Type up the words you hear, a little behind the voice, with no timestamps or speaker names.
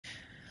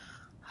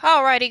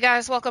Alrighty,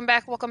 guys, welcome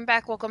back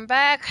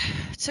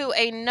to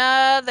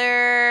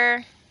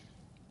another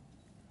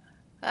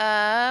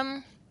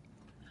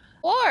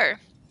war.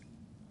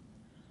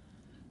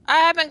 I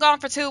have been gone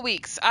for 2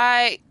 weeks.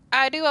 I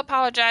do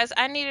apologize.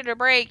 I needed a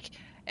break,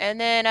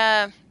 and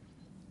then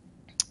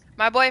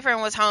my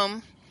boyfriend was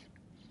home.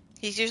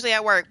 He's usually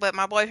at work, but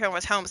my boyfriend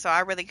was home, so I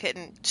really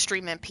couldn't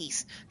stream in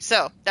peace.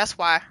 So that's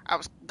why I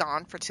was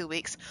gone for 2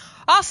 weeks.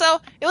 Also,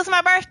 it was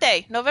my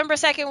birthday. November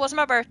 2nd was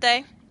my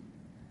birthday.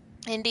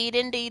 Indeed,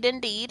 indeed,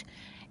 indeed.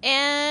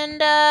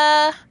 And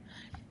as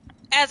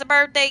a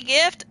birthday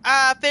gift,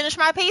 I finished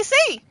my PC.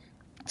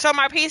 So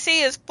my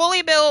PC is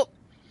fully built.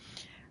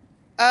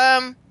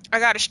 I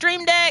got a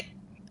Stream Deck.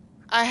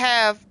 I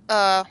have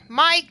a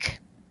mic.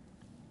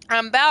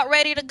 I'm about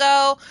ready to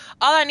go.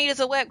 All I need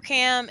is a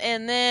webcam,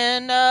 and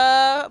then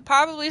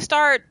probably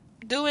start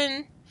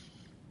doing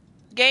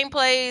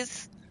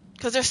gameplays,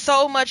 because there's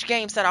so much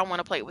games that I want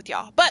to play with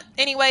y'all. But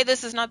anyway,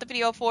 this is not the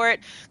video for it.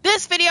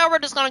 This video, we're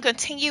just going to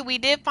continue. We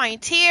did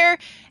find Tyr,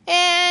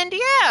 and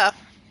yeah.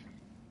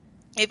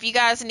 If you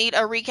guys need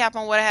a recap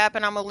on what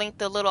happened, I'm going to link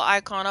the little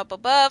icon up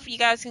above. You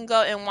guys can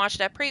go and watch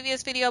that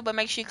previous video, but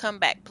make sure you come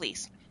back,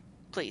 please.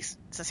 Please,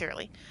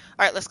 sincerely.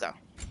 All right, let's go.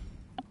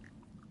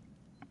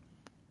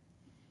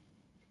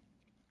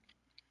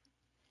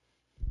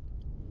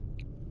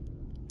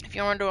 If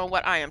you're wondering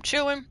what I am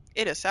chewing,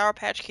 it is Sour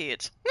Patch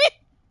Kids.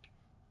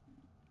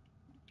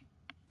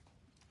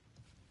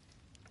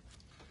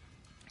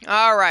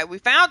 All right, we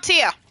found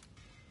Tyr.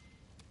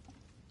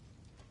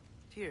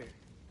 Tyr,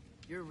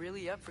 you're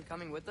really up for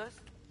coming with us?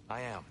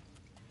 I am.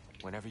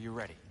 Whenever you're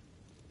ready.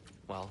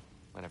 Well,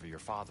 whenever your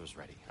father's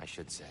ready, I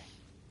should say.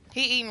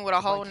 He eating with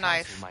a whole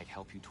knife. Might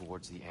help you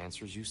towards the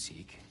answers you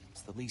seek.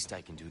 It's the least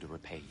I can do to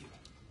repay you.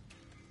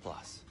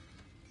 Plus,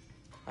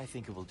 I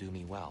think it will do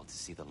me well to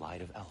see the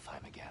light of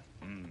Elfheim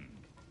again.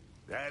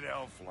 That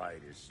elf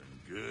light is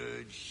some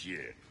good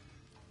shit.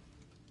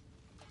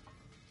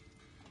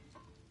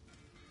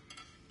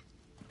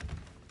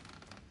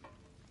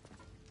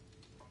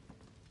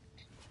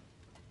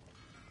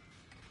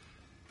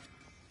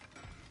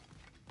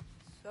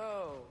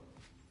 So,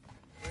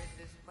 where did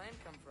this plan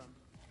come from?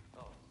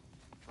 Oh,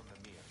 from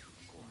the Mir,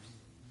 of course.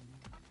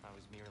 I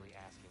was merely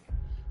asking.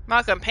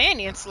 My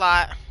companion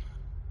slot.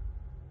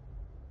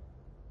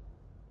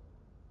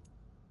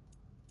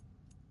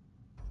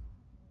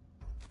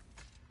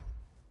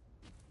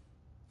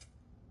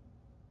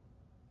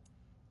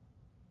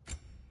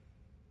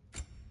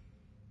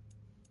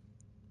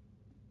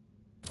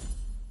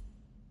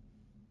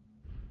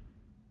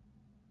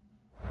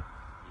 He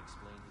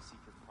explained the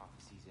secret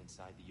prophecies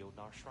inside the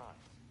Jotnar shrine.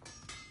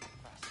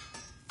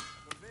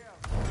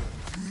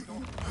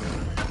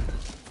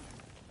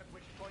 At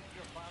which point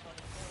your father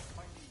is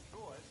finding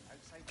chores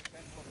outside the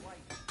temple of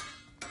light.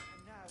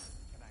 And now you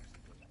can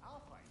actually go to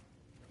Alpine.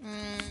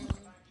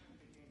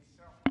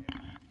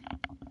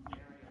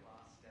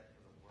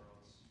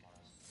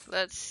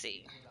 Let's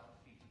see.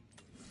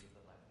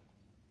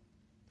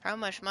 How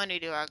much money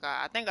do I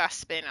got? I think I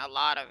spent a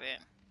lot of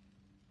it.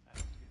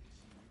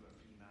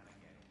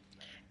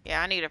 Yeah,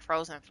 I need a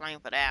frozen flame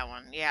for that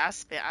one. Yeah, I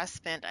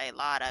spent a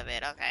lot of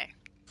it. Okay.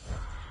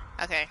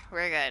 Okay,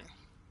 we're good.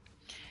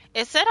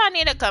 It said I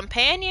need a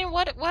companion.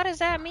 What does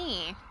that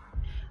mean?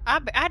 I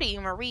didn't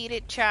even read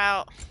it,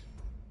 child.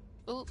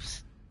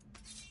 Oops.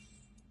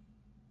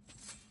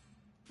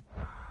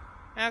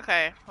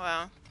 Okay,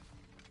 well.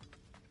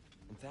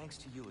 And thanks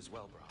to you as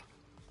well, Brock.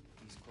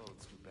 These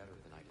clothes do better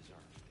than I deserve.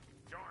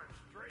 Darn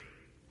straight.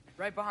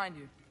 Right behind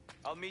you.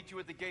 I'll meet you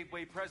at the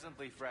gateway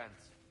presently,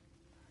 friends.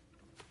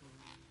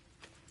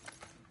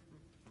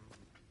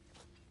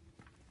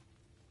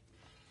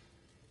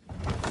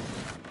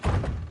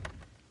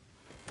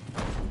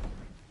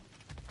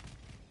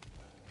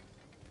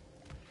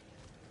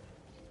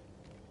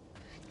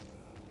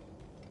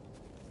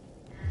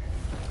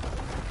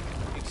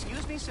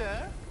 Excuse me,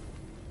 sir.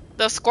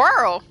 The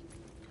squirrel.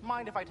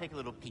 Mind if I take a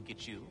little peek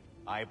at you?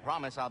 I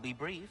promise I'll be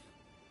brief.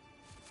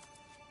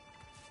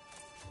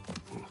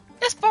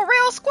 It's for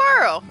real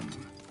squirrel.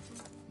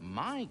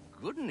 My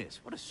goodness,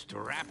 what a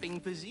strapping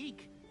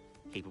physique.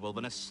 Capable of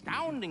an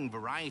astounding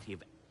variety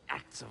of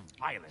acts of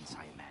violence,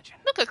 I imagine.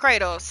 Look at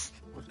Kratos.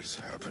 What is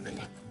happening?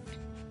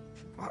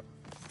 What?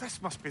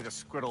 This must be the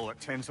squirrel that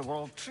tends the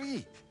world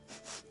tree.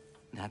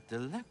 That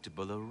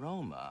delectable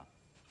aroma.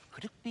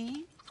 Could it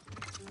be?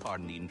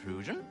 Pardon the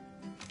intrusion.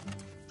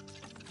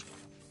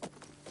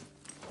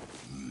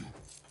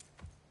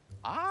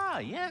 Ah,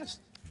 yes.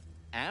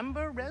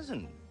 Amber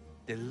resin.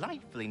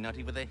 Delightfully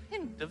nutty with a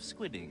hint of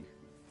squidding.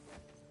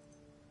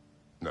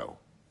 No.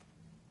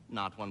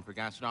 Not one for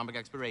gastronomic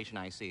exploration,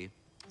 I see.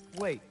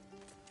 Wait,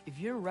 if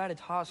you're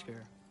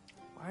Ratatosker,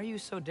 why are you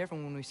so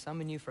different when we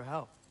summon you for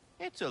help?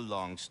 It's a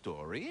long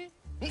story.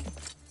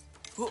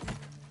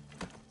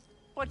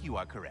 But you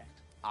are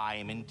correct. I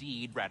am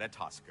indeed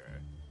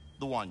Ratatosker.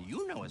 The one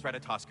you know as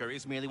Ratatosker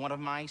is merely one of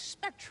my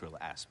spectral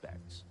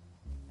aspects.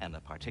 And a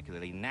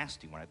particularly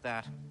nasty one at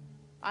that.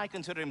 I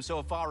consider him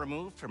so far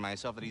removed from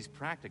myself that he's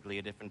practically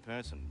a different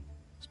person.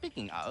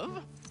 Speaking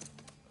of,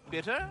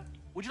 Bitter?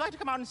 Would you like to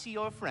come out and see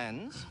your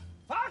friends?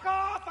 Fuck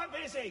off! I'm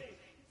busy!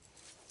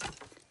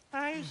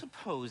 I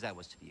suppose that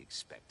was to be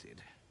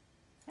expected.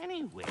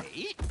 Anyway,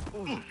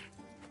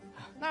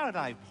 now that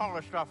I've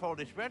polished off all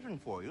this resin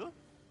for you,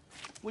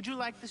 would you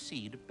like the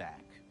seed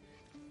back?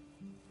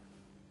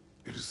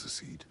 It is the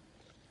seed.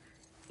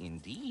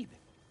 Indeed.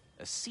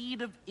 A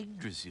seed of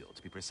Yggdrasil,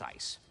 to be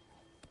precise.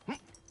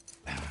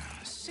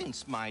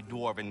 Since my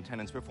dwarven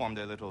tenants performed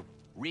their little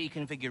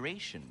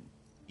reconfiguration,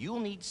 you'll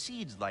need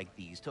seeds like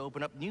these to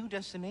open up new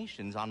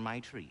destinations on my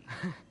tree.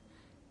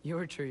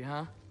 Your tree,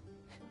 huh?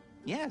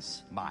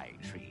 Yes, my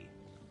tree.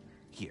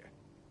 Here,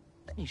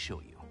 let me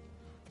show you.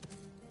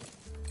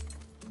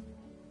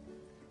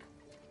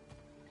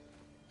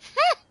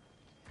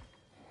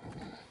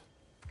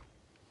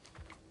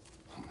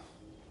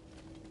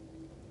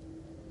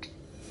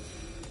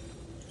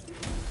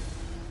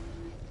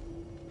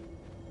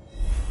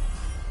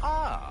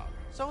 Ah,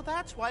 so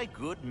that's why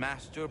good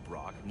Master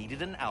Brock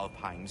needed an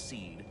Alpine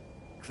seed.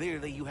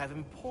 Clearly you have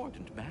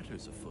important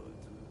matters afoot.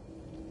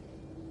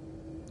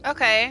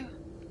 Okay.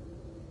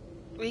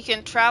 We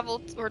can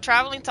travel. We're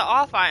traveling to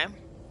Alfheim.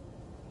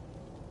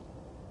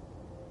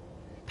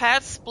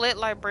 Paths split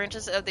like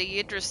branches of the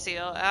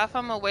Yggdrasil.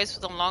 Alfheim awaits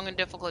with a long and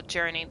difficult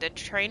journey. The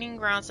training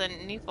grounds in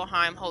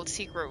Niflheim hold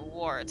secret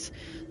rewards.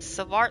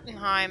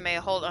 Svartenheim may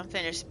hold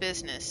unfinished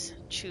business.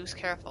 Choose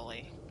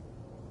carefully.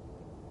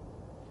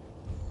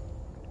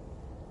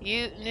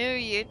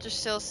 New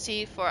Yggdrasil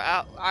seed for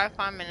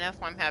Alfheim and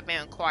Niflheim have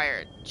been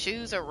acquired.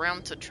 Choose a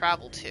realm to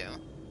travel to.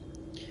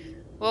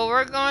 Well,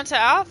 we're going to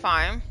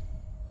Alfheim.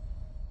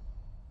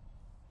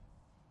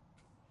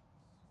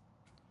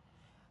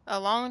 A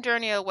long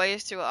journey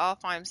awaits through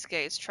Alfheim's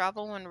gates.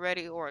 Travel when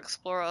ready or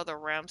explore other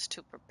realms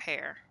to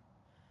prepare.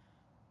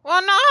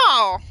 Well,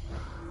 no!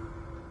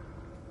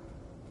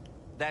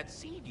 That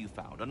seed you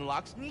found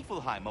unlocks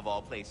Niflheim of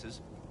all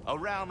places. A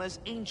realm as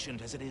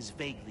ancient as it is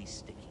vaguely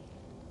sticky.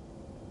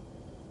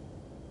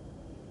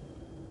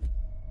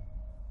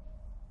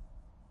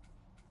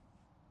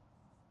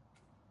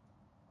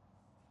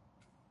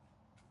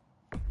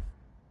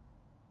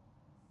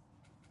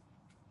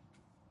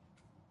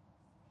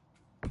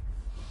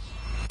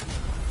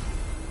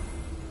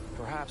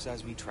 Perhaps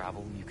as we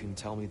travel, you can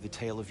tell me the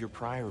tale of your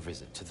prior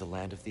visit to the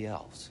land of the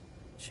elves.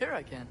 Sure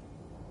I can.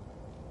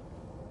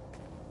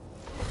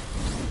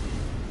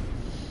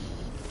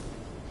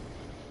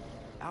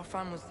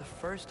 Alfheim was the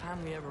first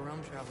time we ever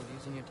realm traveled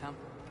using your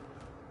temple.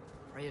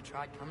 Freya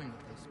tried coming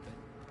with us,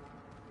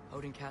 but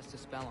Odin cast a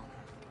spell on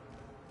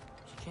her.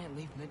 She can't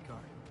leave Midgard.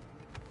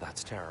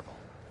 That's terrible.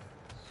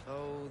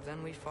 So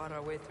then we fought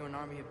our way through an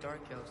army of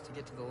dark elves to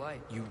get to the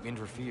light. You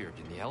interfered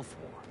in the elf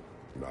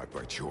war. Not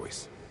by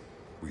choice.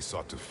 We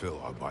sought to fill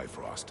our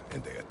Bifrost,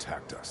 and they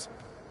attacked us.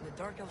 The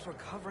dark elves were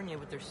covering it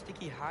with their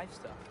sticky hive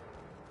stuff.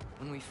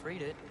 When we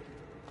freed it,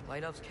 the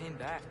light elves came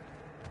back.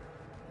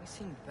 We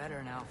seemed better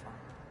in Alfheim.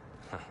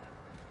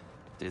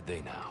 Did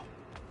they now?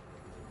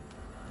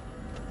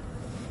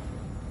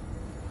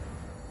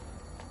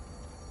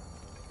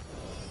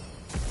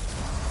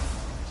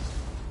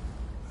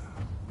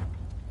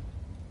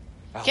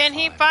 Can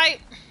he fight?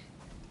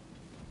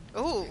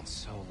 Ooh, It's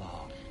so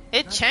long.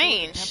 it Not sure where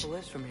the changed. temple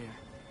is from here,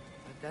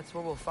 but that's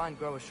where we'll find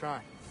Groa's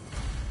shrine.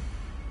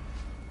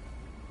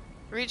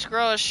 Reach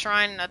Groa's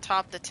shrine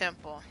atop the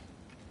temple.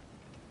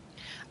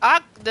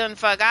 I done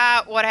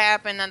forgot what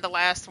happened in the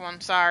last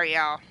one. Sorry,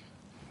 y'all.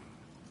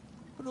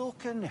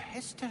 Broken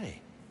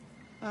history.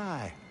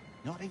 Aye,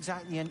 not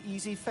exactly an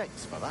easy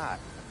fix for that.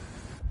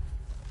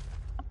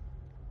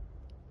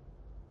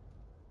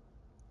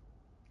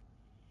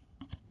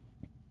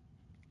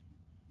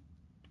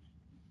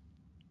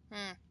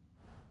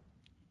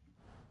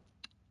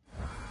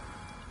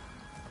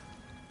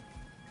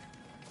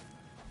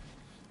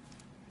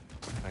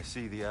 I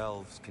see the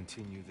elves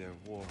continue their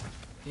war.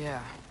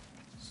 Yeah,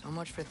 so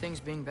much for things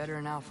being better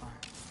in Alfheim.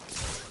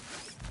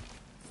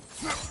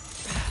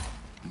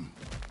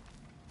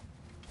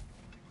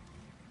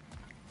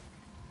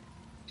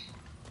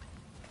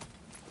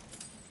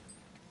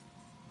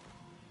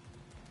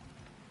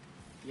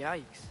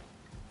 Yikes.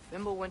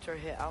 Fimbulwinter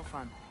hit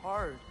Alfheim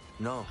hard.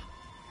 No.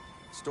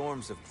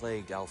 Storms have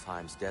plagued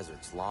Alfheim's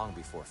deserts long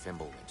before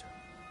Fimbulwinter.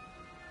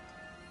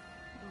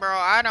 Bro,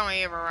 I don't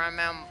even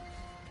remember.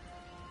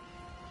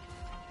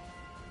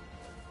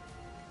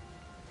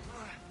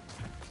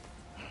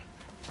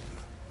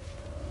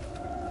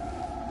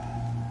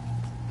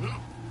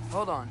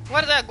 Hold on.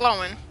 What is that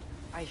glowing?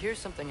 I hear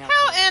something out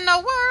How there. in the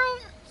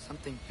world?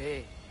 Something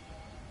big.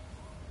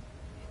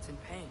 It's in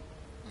pain.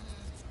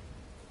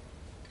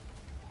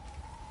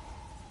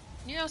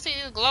 You don't see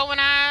these glowing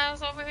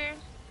eyes over here?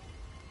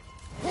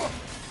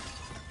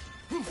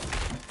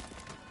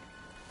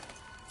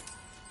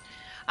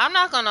 I'm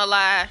not gonna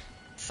lie.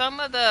 Some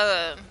of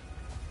a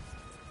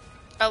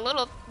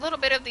little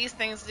bit of these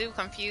things do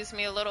confuse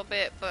me a little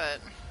bit, but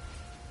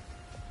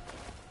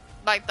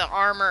like the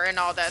armor and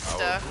all that Our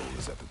stuff. goal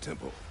is at the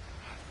temple,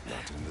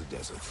 not in the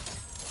desert.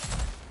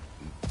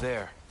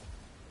 There.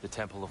 The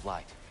Temple of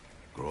Light.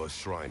 Groa's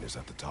shrine is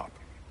at the top.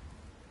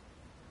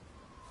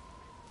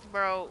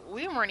 Bro,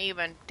 we weren't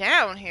even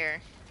down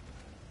here.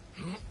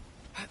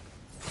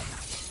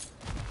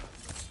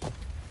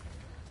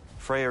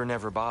 Freyr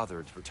never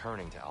bothered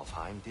returning to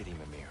Alfheim, did he,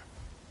 Mimir?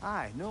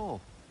 Aye,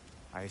 no.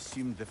 I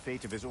assumed the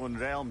fate of his own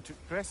realm took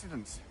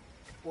precedence.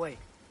 Wait,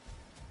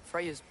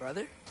 Freya's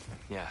brother?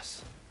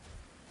 Yes.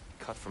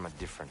 Cut from a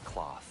different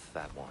cloth,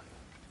 that one.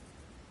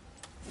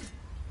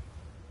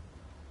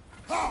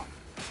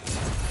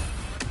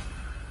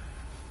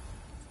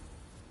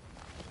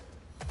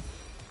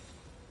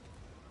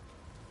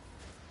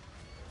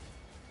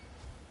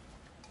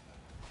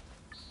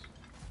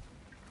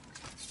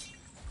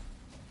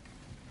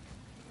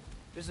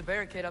 There's a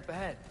barricade up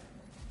ahead.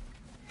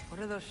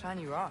 What are those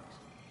shiny rocks?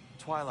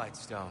 Twilight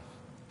Stone.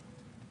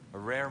 A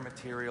rare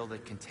material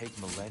that can take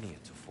millennia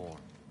to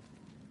form.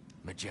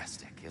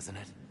 Majestic, isn't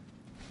it?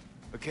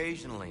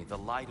 Occasionally, the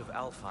light of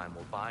Alfheim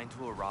will bind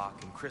to a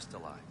rock and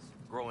crystallize,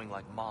 growing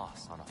like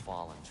moss on a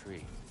fallen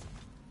tree.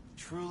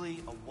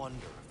 Truly a wonder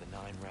of the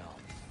Nine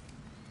Realms.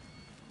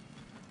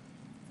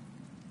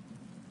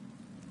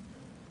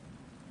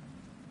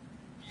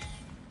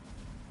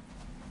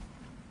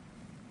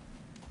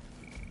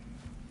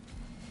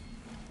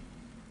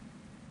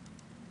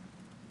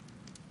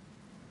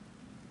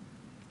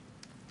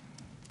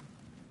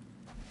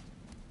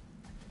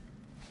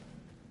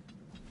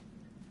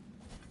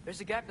 There's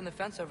a gap in the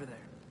fence over there.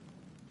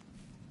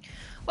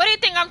 What do you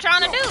think I'm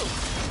trying to do?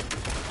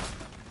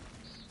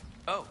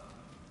 Oh.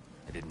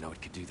 I didn't know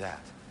it could do that.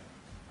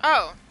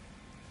 Oh.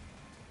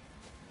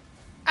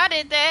 I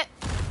did that.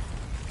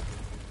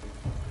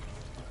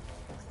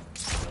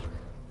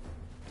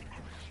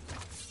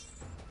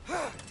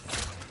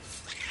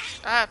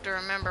 I have to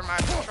remember my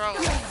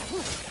controls.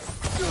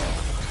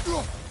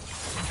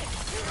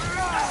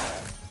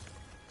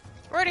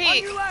 Where'd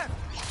he?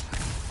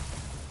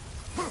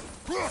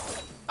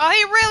 Oh,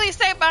 he really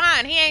stayed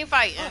behind. He ain't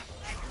fighting.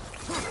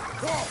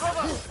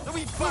 Brother, the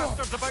wee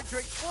bastard's about to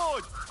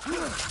explode!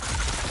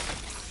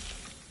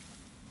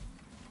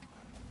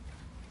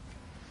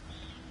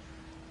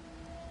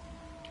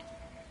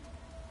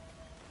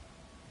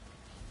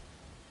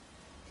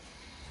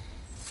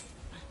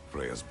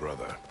 Freya's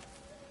brother.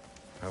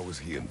 How was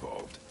he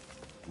involved?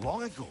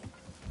 Long ago,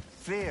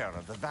 Freyr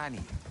of the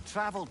Vanni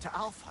traveled to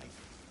Alfheim,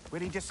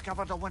 where he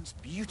discovered a once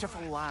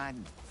beautiful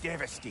land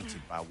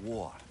devastated by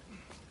war.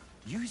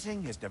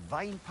 Using his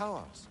divine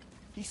powers,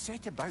 he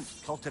set about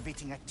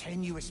cultivating a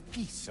tenuous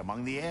peace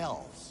among the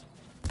elves.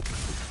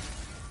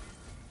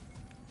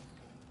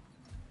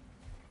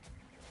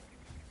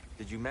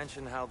 Did you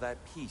mention how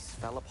that peace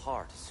fell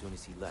apart as soon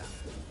as he left?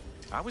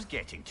 I was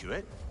getting to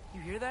it.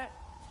 You hear that?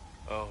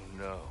 Oh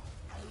no.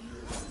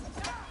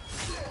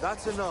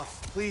 That's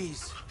enough,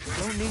 please. You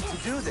don't need to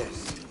do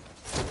this.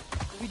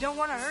 We don't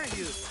want to hurt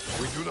you.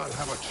 We do not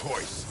have a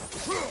choice.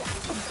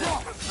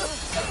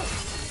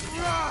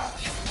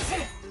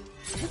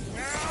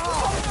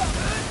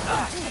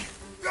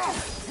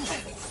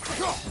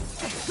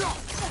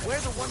 We're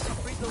the ones who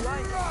breathe the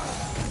light.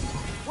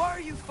 Why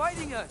are you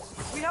fighting us?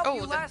 We helped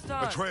you last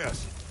time.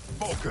 Atreus,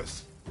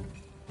 focus.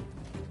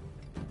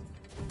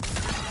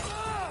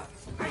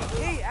 I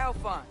hate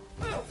Alphon.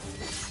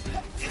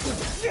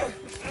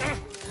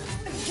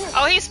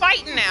 Oh, he's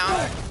fighting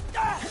now.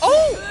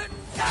 Oh!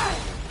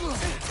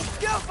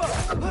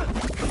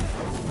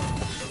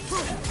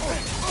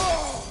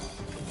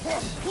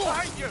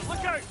 Behind you,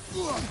 look out!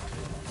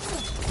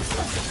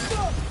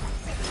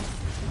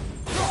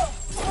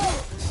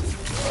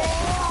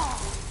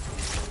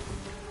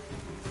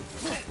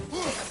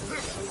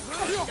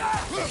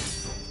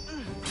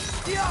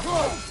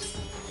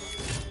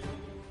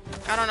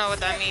 I don't know what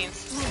that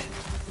means.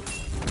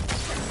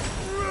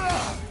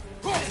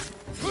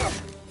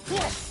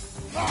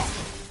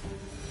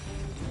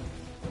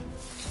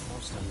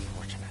 Most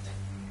unfortunate.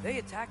 They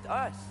attacked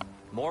us.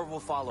 More will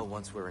follow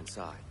once we're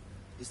inside.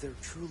 Is there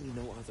truly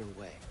no other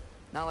way?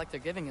 Not like they're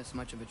giving us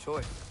much of a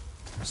choice.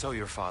 So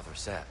your father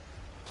said.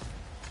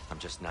 I'm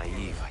just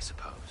naive, I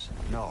suppose.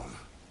 No.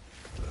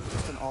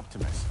 Just an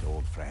optimist,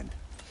 old friend.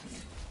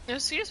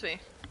 Excuse me.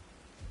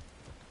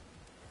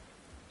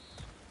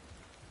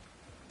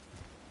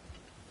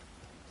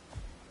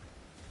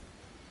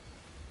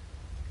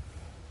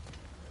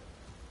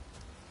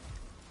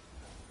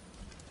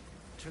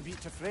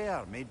 Tribute to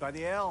Freyr, made by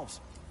the elves.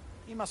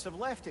 He must have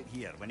left it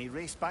here when he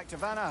raced back to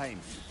Vanaheim.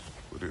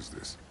 What is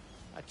this?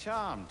 A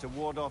charm to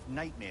ward off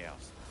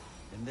nightmares.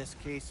 In this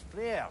case,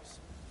 Freyr's.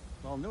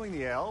 Well, knowing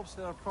the elves,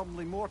 there are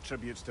probably more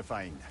tributes to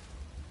find.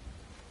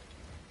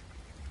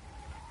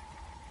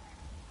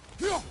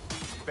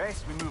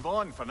 Best we move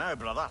on for now,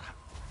 brother.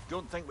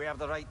 Don't think we have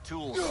the right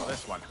tools for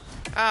this one.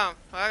 Oh,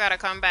 well, I gotta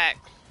come back.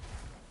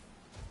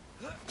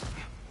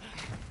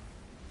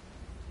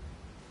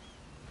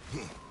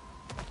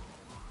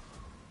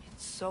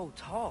 It's so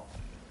tall.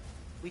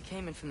 We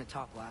came in from the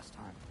top last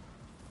time.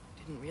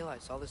 Didn't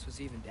realize all this was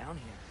even down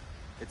here.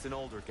 It's an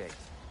older gate,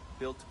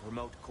 built to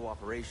promote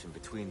cooperation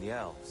between the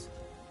elves.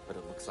 But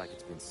it looks like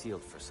it's been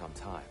sealed for some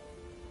time.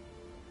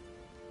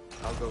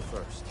 I'll go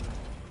first.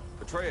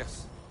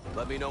 Atreus,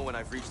 let me know when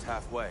I've reached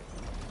halfway.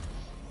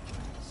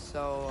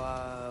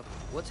 So,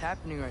 what's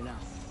happening right now?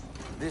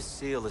 This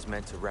seal is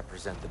meant to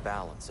represent the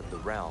balance of the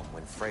realm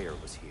when Freyr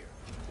was here.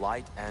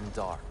 Light and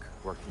dark,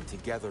 working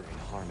together in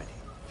harmony.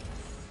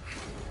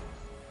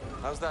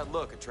 How's that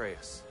look,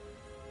 Atreus?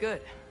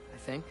 Good, I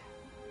think.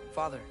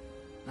 Father,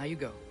 now you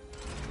go.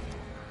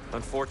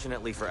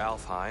 Unfortunately for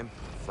Alfheim,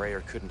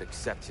 Freyr couldn't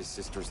accept his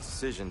sister's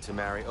decision to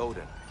marry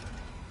Odin.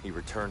 He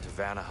returned to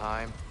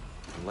Vanaheim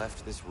and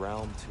left this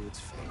realm to its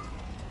fate.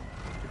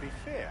 To be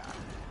fair,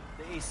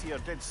 the Aesir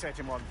did set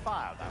him on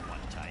fire that one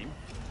time.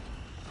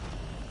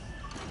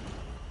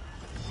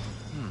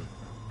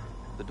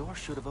 The door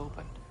should have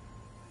opened.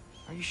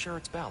 Are you sure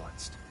it's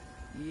balanced?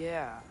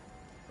 Yeah,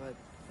 but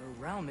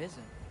the realm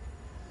isn't.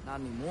 Not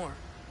anymore.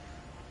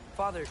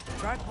 Father,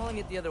 try pulling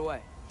it the other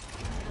way.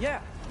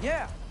 Yeah!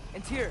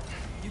 And here,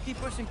 you keep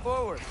pushing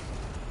forward.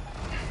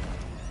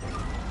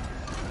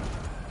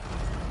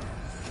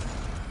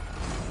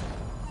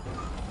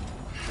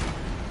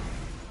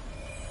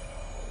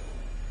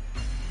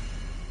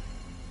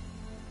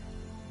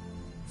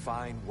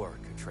 Fine work,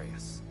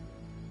 Atreus.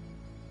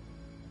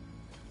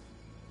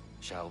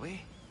 Shall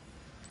we?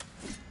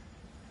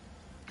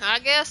 I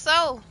guess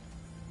so.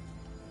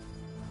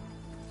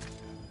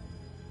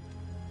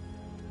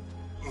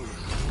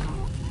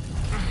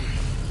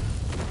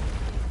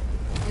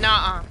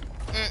 Nuh-uh.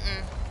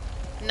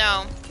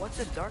 No. What's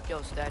a Dark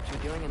Elf statue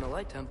doing in the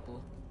Light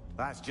Temple?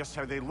 That's just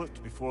how they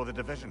looked before the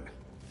division.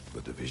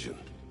 The division.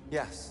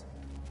 Yes.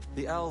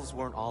 The elves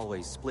weren't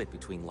always split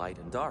between light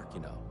and dark,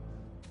 you know.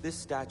 This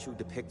statue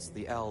depicts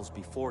the elves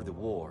before the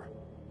war,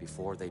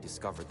 before they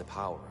discovered the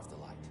power of the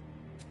light.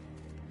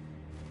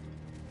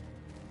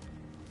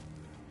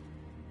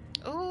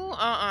 Ooh,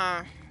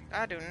 I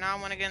do not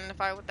want to get in the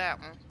fight with that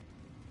one.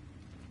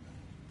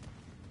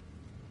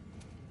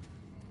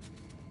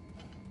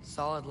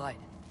 Solid light.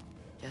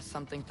 Guess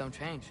some things don't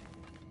change.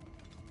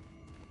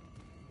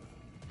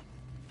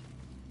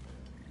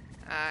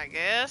 I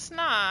guess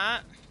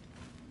not.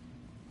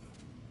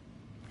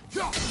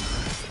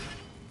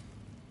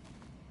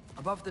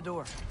 Above the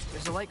door,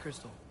 there's a light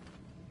crystal.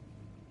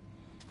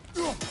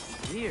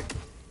 Weird.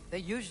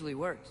 That usually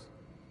works.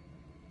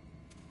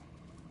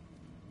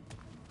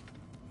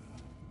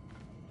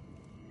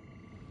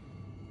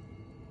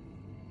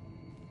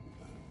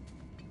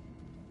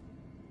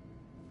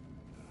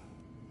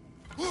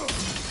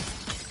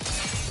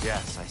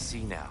 Yes, I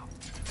see now.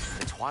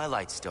 The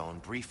Twilight Stone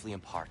briefly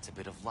imparts a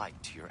bit of light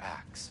to your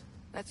axe.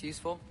 That's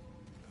useful.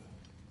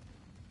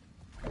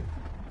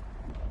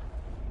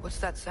 What's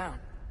that sound?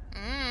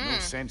 No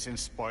sense in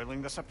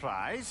spoiling the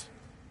surprise.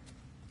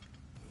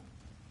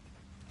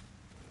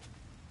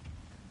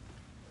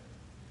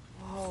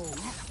 Whoa,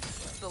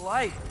 the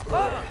light.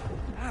 Ah!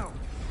 Ow.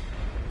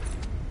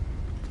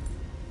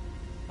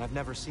 I've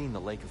never seen the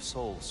Lake of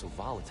Souls so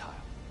volatile.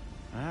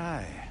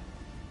 Aye.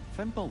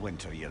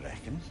 Fimbulwinter, you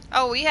reckon?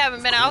 Oh, we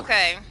haven't been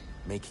okay.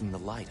 Making the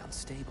light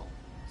unstable.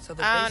 So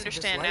the I base of this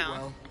understand light now.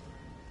 well,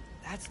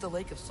 that's the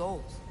Lake of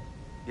Souls.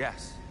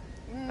 Yes.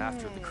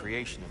 After the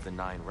creation of the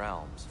Nine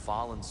Realms,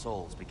 fallen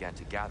souls began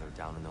to gather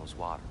down in those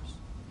waters.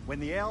 When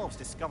the elves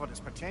discovered its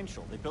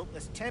potential, they built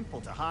this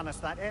temple to harness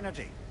that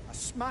energy. A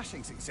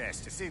smashing success,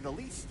 to say the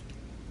least.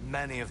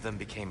 Many of them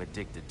became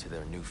addicted to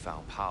their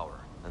newfound power,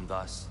 and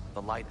thus,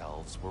 the Light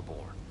Elves were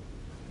born.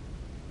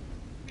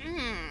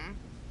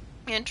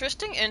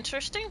 Interesting.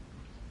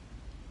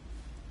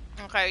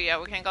 Okay, yeah,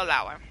 we can go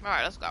that way.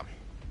 Alright, let's go.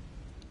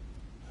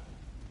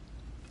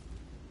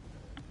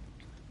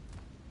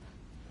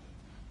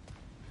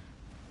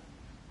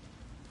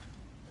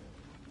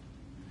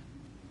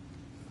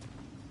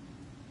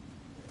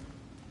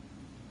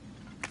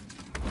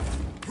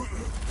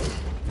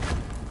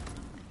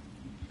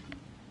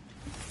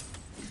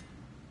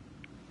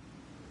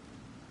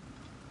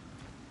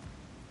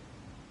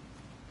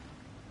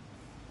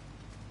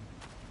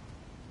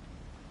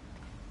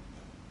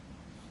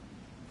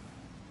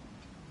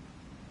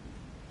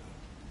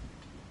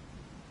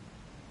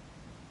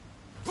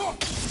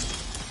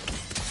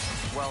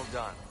 Well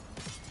done.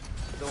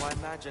 Though I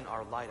imagine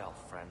our Light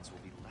Elf friends will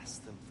be less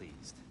than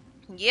pleased.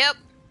 Yep.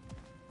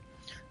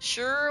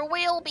 Sure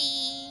will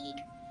be.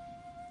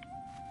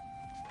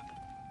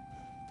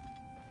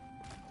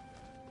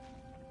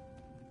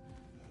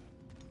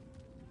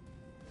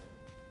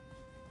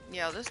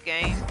 Yo, this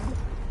game.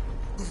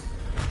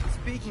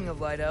 Speaking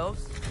of light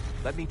elves,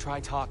 Let me try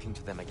talking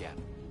to them again.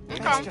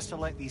 Best just to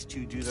let these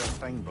two do their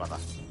thing, brother.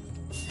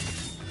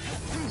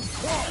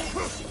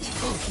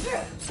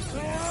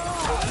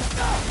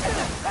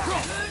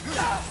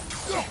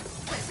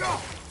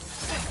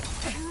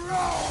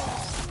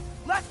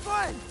 last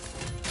one!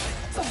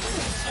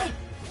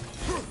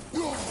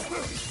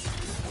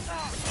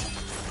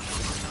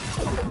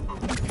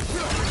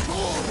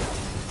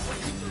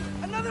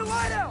 Another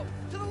light out!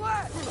 To the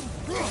left!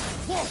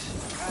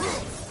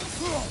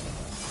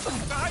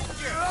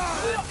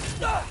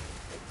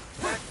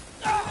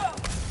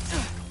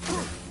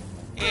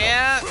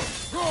 Yeah,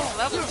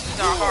 level 2s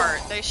are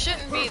hard. They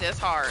shouldn't be this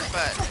hard,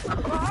 but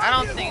I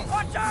don't think.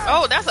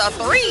 Oh, that's a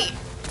 3.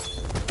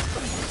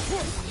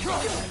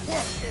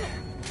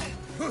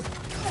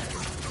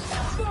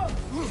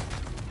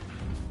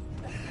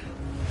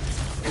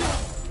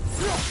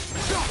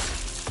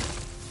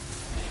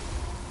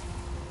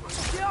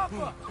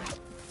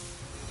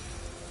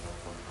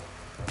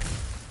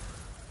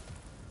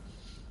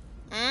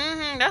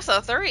 That's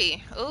a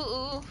 3.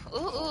 Ooh.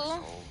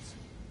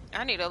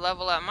 I need to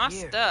level up my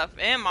stuff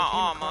and my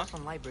armor.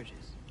 Some light bridges,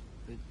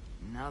 but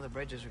now the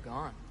bridges are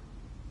gone.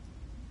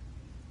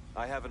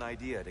 I have an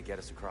idea to get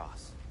us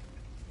across.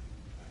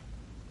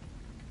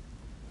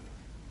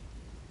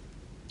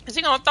 Is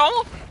he gonna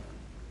throw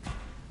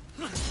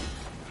him?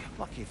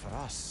 Lucky for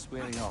us,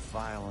 swearing off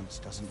violence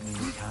doesn't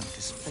mean we can't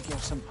disfigure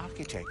some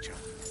architecture.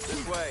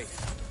 This way.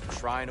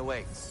 Shrine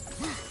awaits.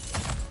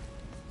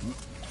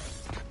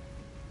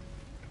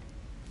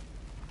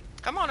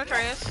 Come on,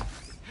 Atreus.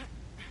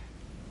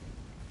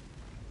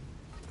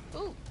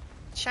 Ooh,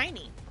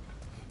 shiny.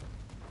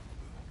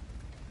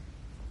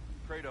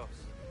 Kratos,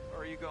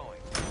 where are you going?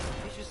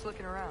 He's just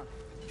looking around.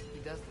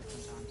 He does this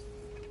sometimes.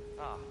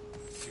 Ah,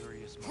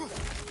 curious moment.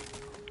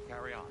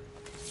 Carry on.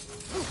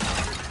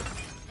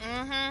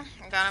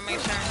 Gotta make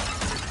sure.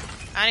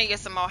 I need to get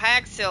some more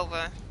hack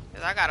silver,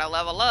 because I gotta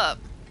level up.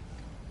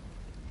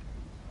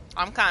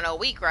 I'm kind of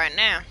weak right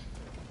now.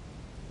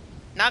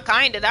 Not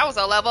kinda, that was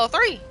a level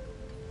 3.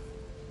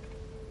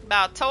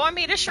 About tore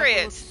me to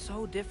shreds. It's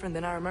so different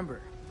than I remember.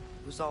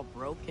 It was all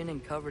broken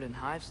and covered in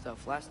hive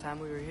stuff last time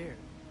we were here.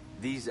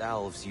 These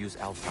elves use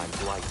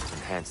Alfheim's light to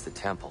enhance the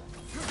temple,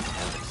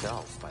 and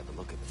themselves by the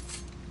look of it.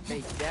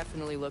 They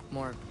definitely look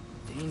more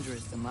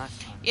dangerous than last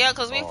time. Yeah,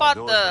 because we fought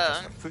those the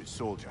are just foot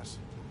soldiers.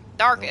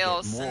 dark They'll get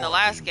elves in the more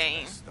last game.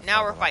 dangerous the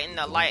Now we're further fighting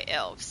up the we light go.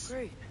 elves.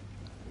 Great.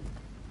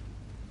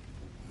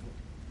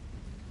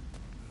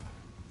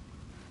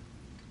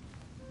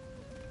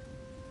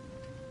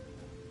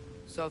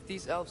 So if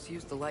these elves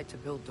use the light to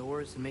build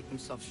doors and make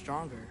themselves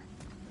stronger,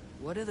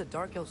 what do the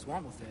dark elves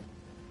want with it?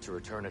 To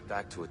return it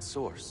back to its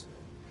source.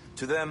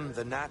 To them,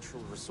 the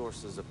natural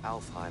resources of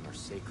Alfheim are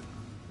sacred,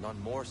 none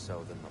more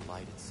so than the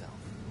light itself.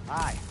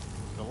 Aye,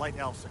 the Light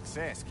Elf's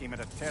success came at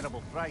a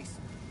terrible price.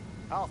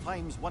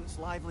 Alfheim's once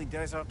lively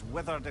desert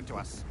withered into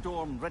a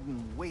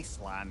storm-ridden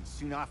wasteland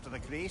soon after the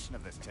creation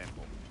of this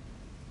temple.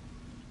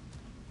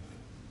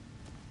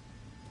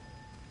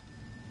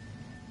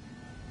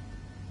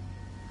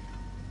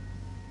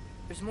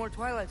 There's more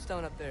Twilight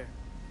Stone up there.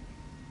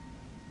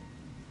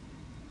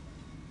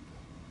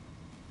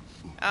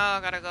 Oh,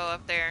 I gotta go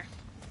up there.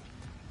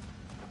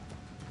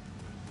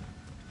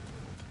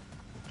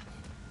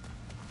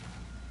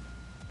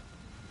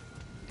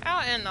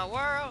 How in the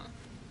world?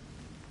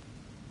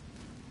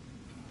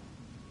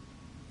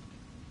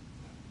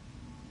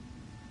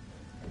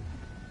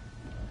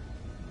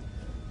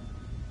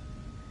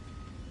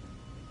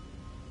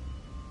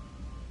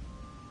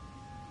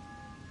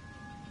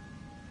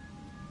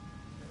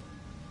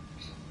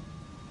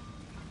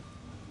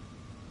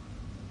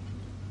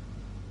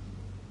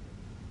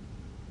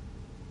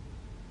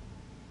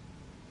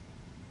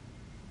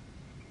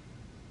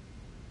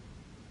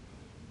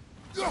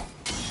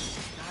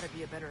 Gotta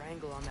be a better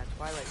angle on that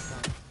Twilight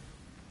Stone.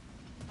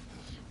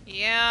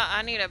 Yeah,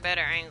 I need a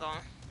better angle.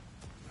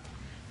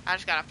 I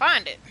just gotta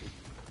find it.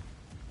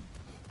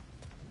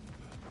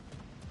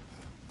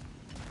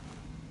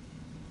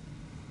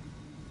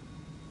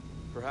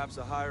 Perhaps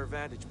a higher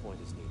vantage point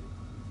is needed.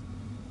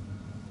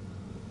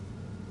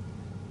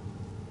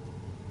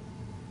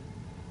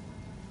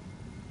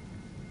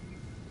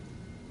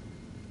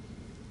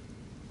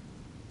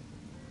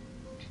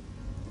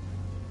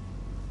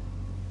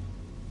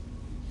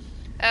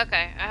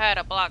 Okay, I had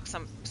to block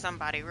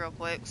somebody real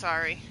quick.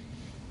 Sorry.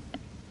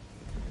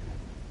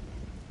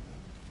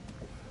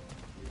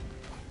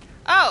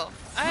 Oh,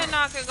 I didn't know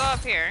I could go up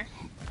here.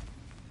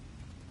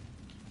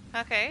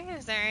 Okay,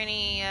 is there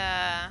any,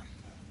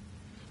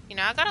 you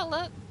know, I gotta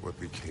look. What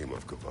became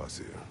of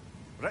Kvasir?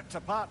 Ripped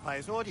apart by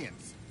his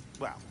audience.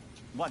 Well,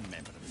 one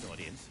member of his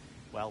audience.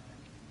 Well,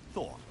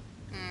 Thor.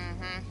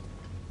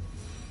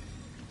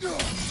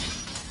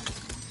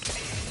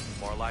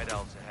 More light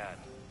elves ahead.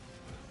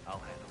 I'll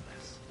handle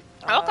this.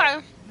 Okay.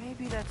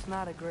 Maybe that's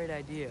not a great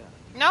idea.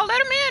 No, let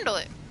him handle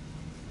it.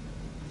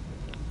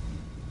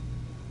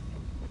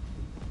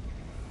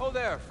 Oh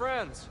there,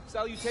 friends.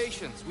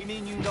 Salutations. We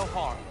mean you no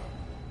harm.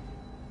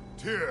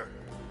 Tyr!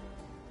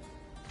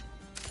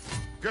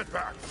 Get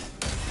back!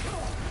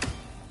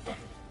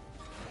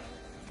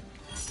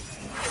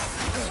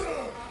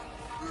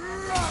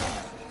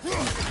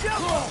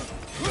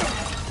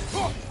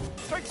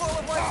 Big ball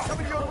of light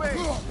coming your way!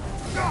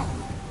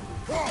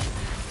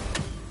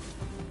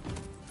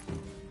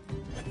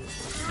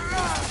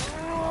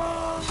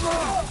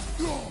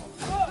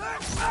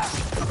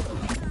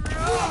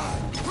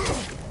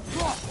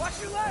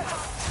 Watch your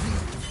left!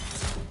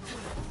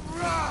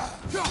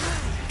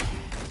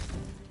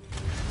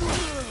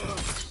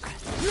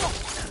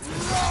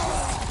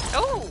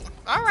 Oh,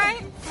 all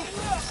right.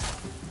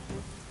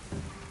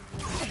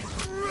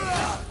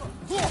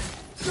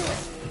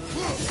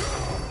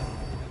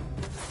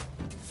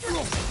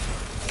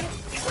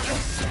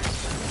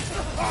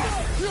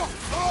 At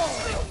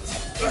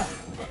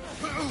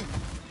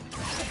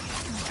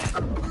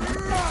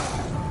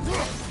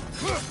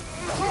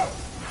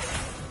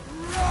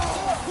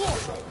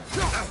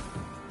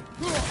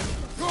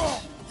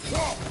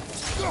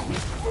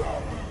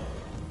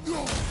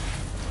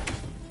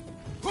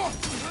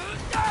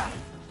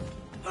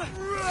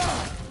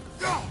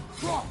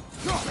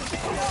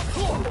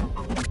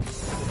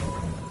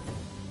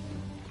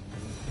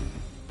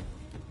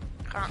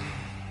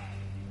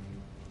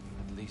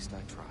least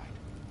I tried.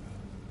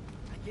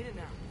 I get it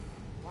now.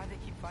 Why they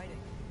keep fighting.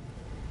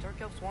 Dark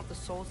elves want the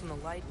souls in the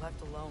light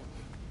left alone.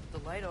 The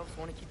light elves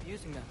want to keep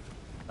using them.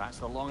 That's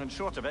the long and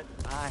short of it.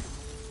 Aye.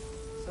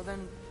 So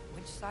then,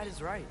 which side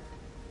is right?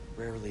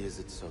 Rarely is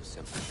it so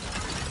simple.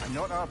 And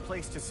not our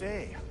place to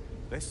say.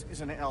 This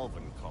is an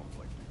elven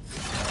conflict.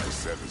 I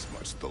said as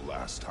much the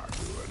last time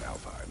we were in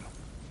Alfheim.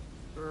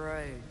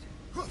 Right.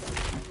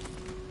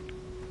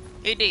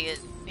 He did.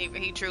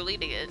 He truly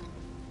did.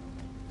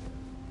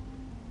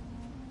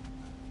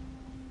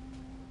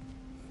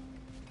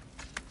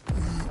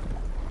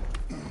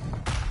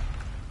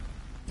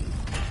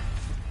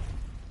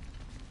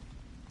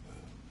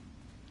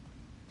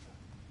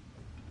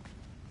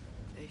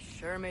 They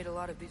sure made a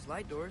lot of these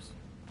light doors.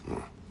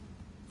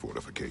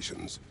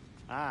 Fortifications.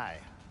 Aye.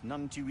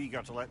 None too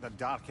eager to let the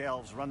Dark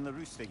Elves run the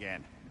roost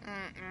again.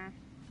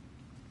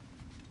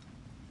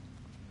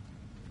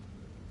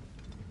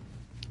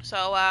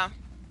 So,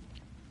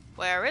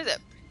 where is it?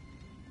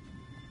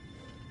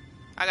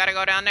 I gotta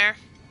go down there.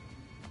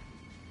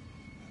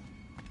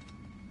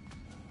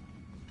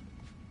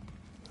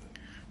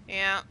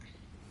 Yeah.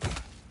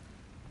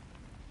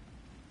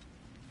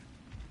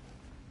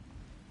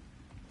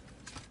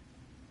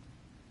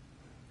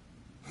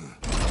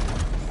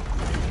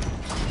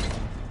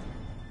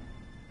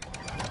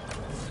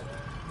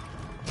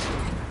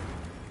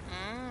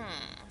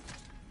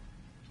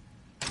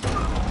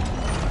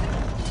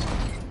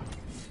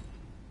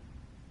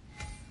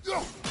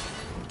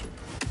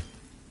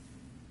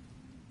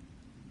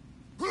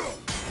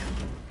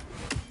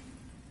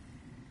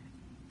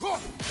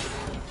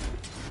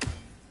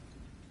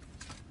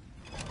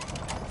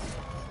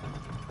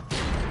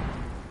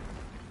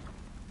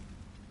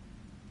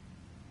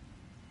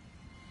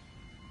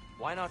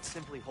 Why not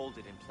simply hold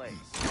it in place?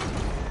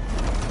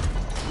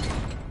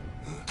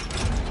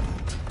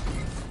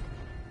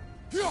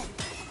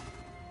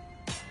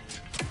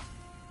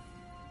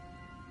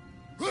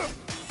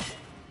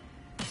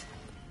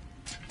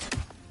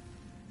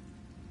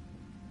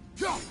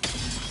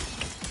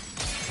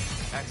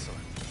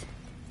 Excellent.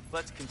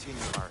 Let's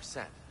continue our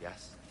ascent,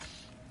 yes?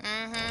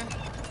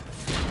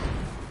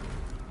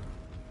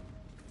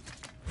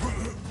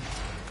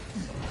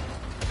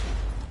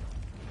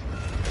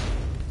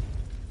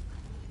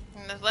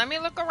 Just let me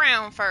look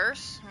around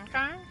first,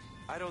 okay?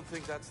 I don't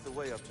think that's the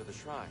way up to the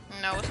shrine.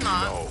 No, it's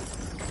not. No.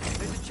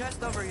 There's a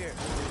chest over here.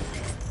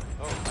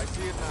 Oh, I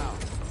see it now.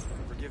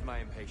 Forgive my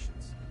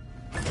impatience.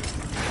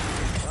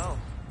 Oh,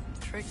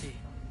 tricky.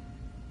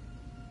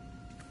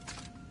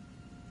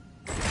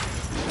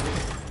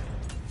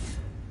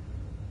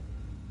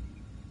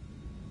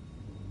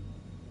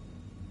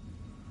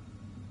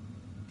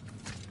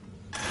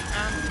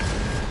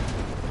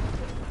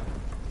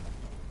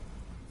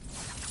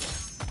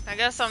 I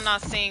guess I'm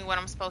not seeing what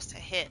I'm supposed to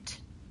hit.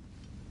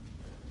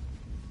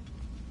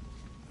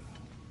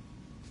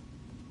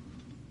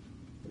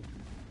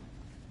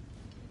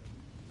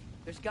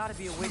 There's gotta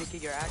be a way to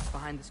get your axe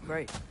behind this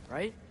crate,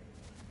 right?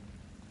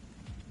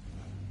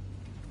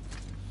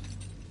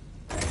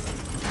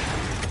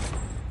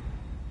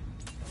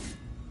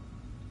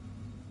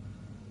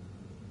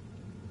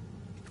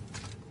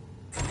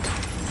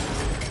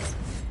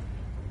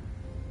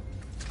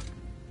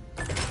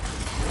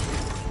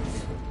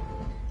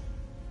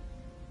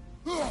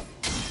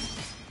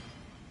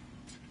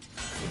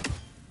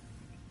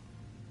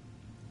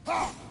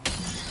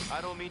 I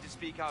don't mean to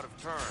speak out of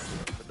turn,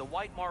 but the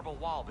white marble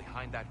wall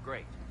behind that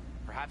grate.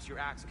 Perhaps your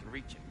axe can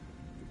reach it.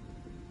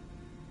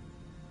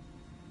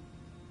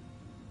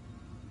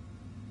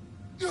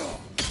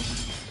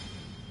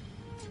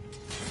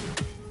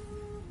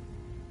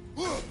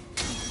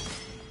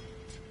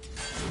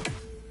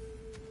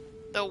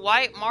 The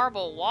white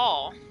marble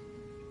wall.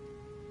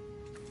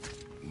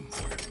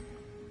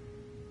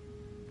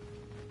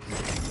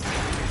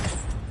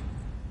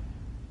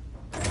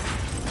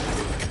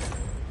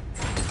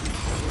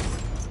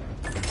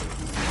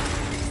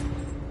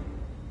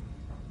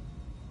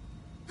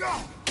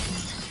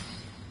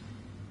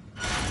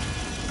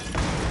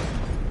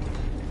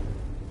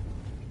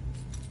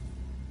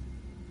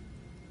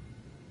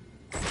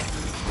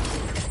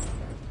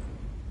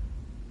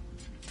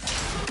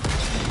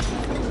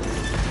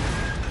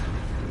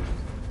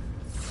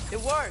 It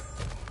worked!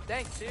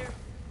 Thanks, dear.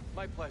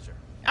 My pleasure.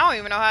 I don't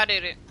even know how I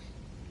did it.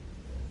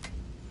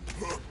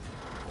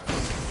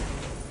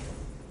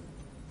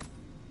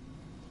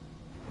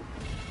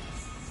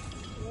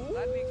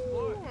 Let me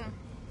explore.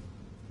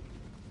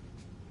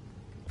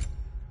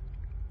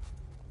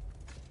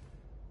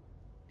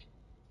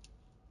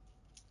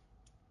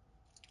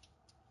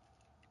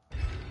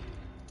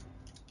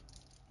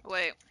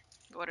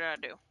 did I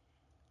do?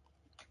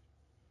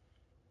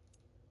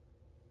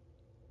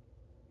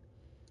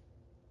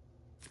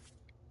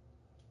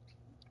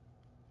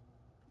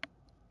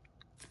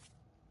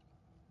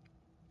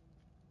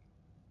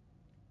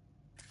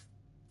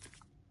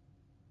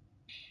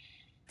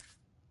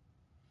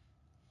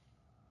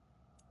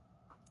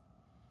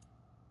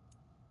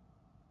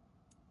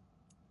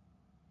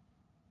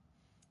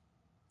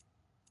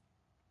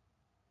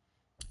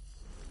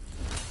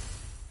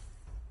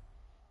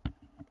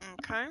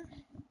 Okay.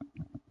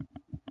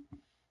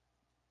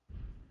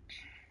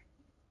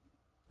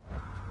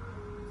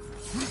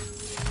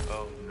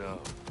 Oh no.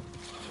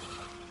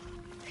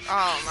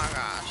 Oh my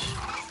gosh.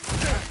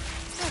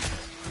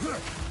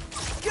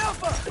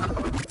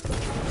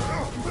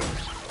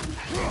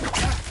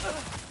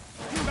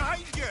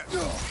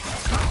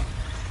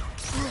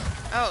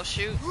 Oh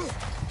shoot.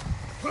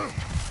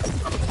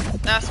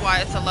 That's why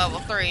it's a level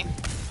 3.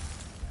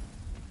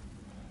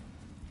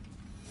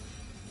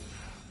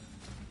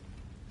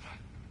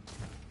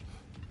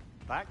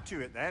 Back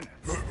to it then.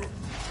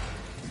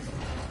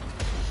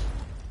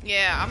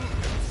 Yeah,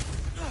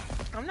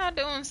 I'm not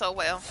doing so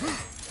well.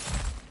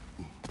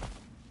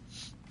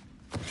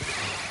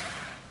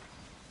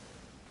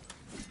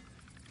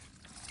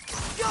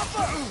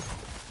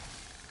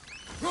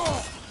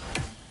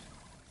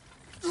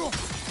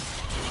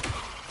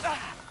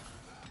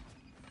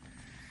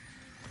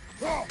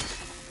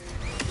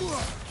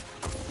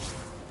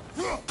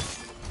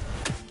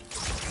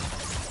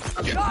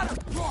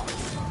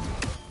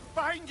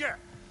 Behind you!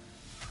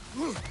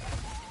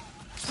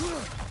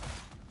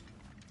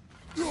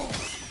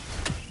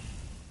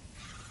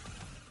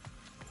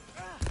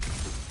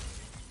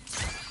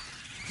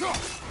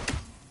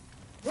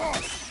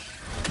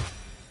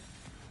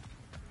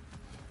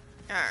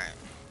 Alright.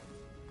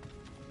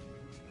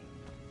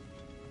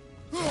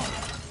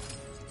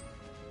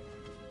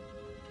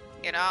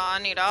 I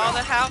need all the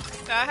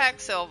hack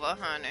silver,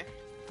 honey.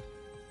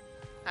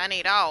 I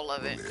need all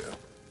of it. Yeah.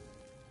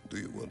 Do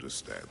you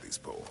understand these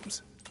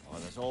poems? Oh,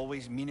 there's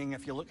always meaning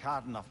if you look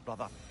hard enough,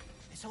 brother.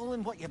 It's all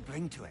in what you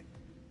bring to it.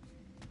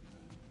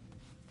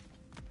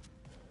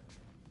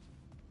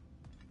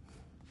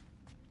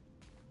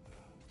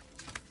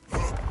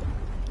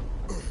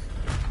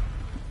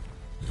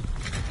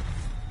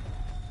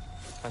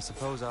 I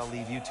suppose I'll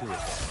leave you to it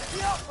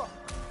then.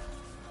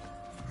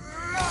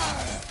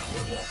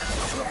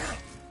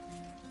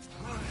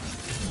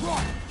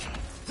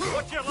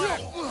 Watch your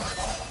left!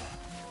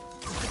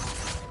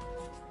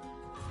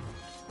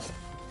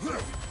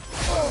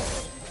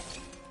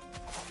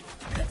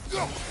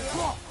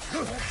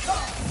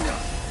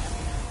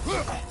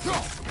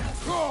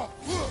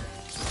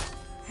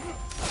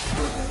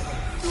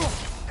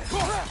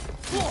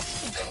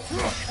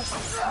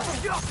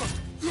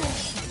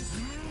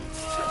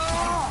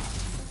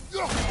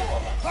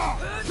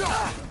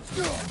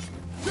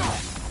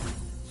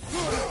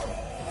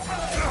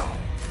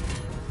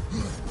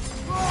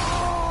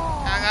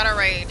 I gotta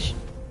rage.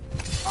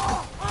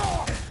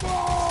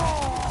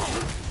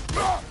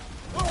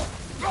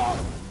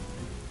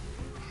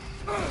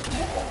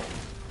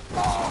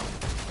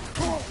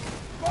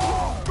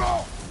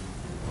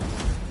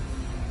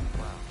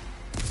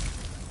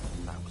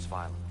 That was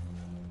violent.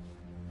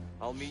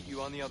 I'll meet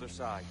you on the other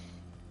side.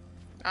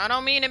 I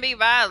don't mean to be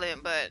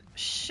violent, but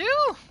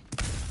shoo!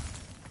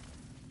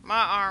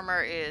 My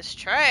armor is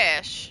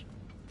trash.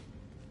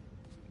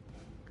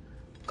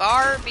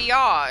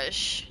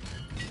 Garbage.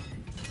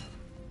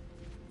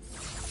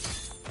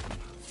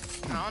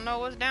 I don't know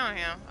what's down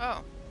here.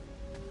 Oh.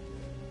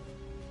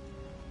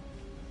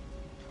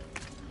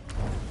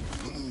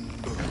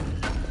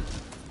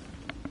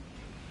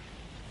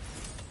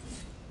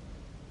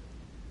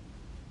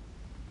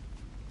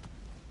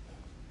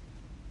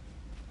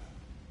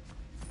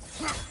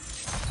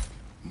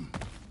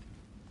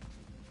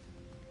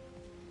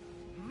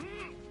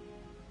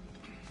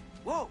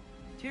 Whoa!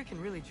 Tyr can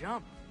really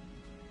jump.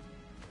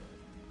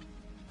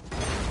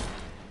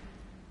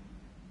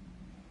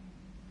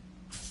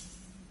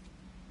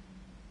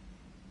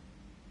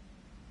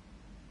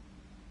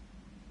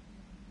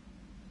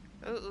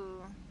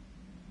 Ooh.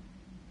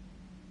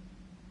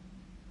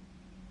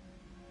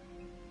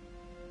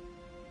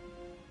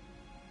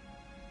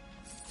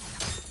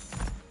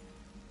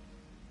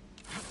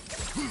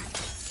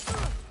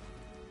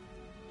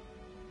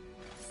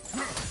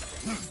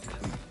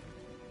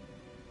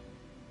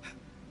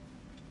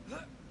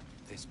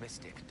 This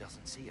mystic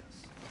doesn't see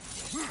us.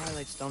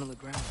 Twilight stone on the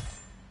ground.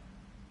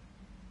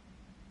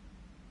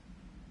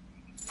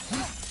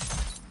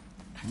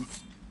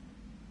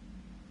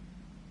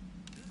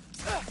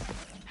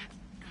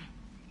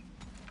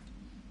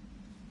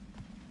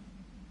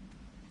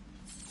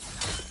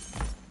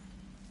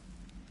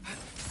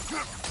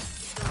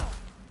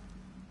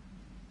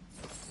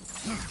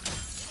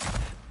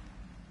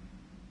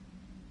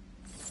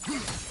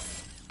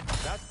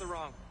 That's the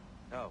wrong.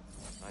 Oh,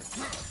 I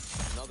see.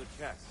 Another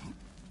chest.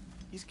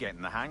 He's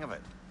getting the hang of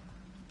it.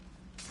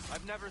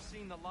 I've never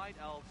seen the Light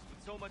Elves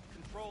with so much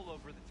control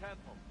over the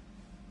temple.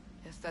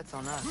 Guess that's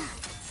on us.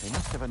 They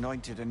must have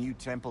anointed a new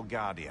temple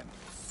guardian.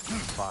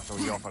 Battle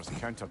Yopper's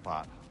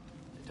counterpart.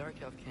 The Dark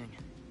Elf King.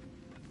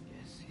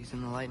 Guess he's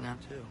in the light now,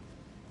 too.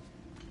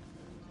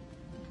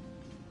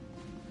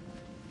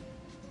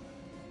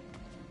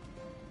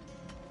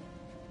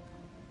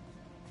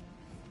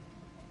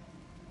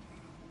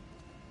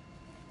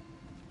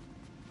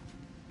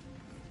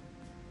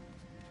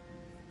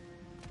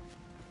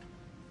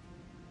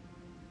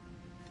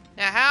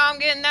 Now, how I'm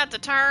getting that to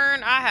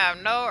turn, I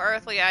have no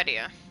earthly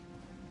idea.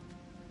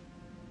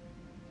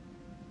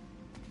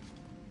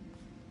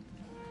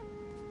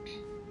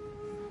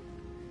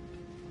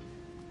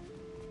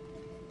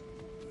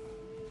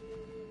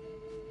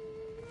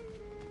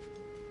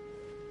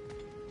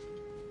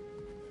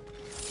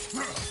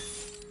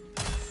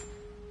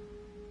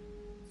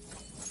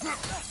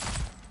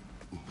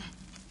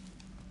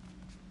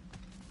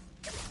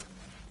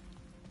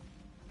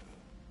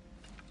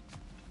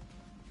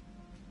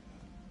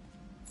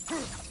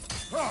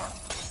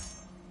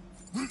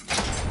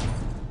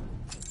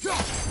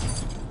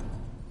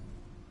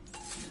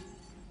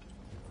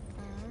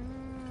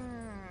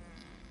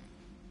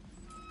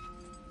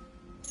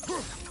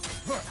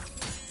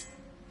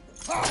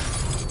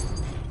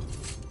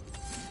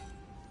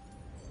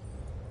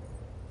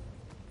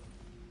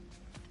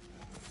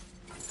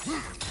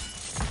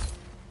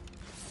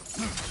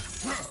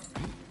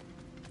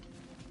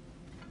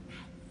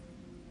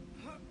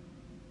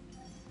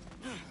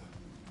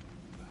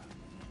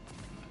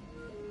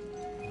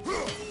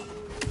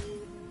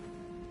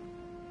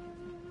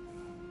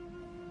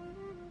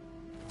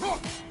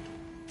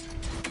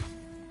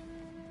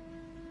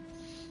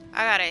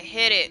 I gotta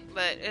hit it,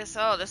 but it's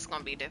this is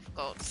gonna be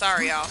difficult.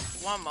 Sorry, y'all.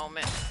 One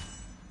moment.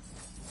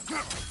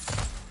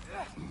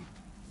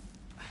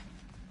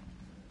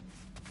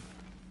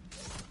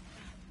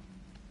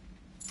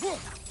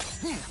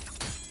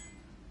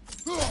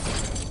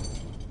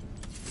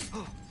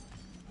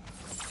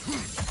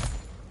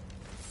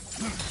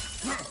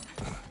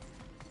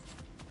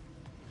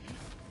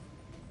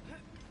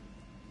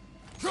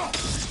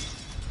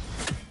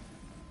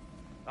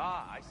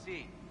 Ah, I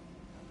see.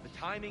 The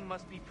timing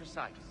must be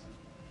precise.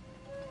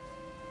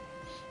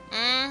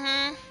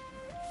 Mm-hmm.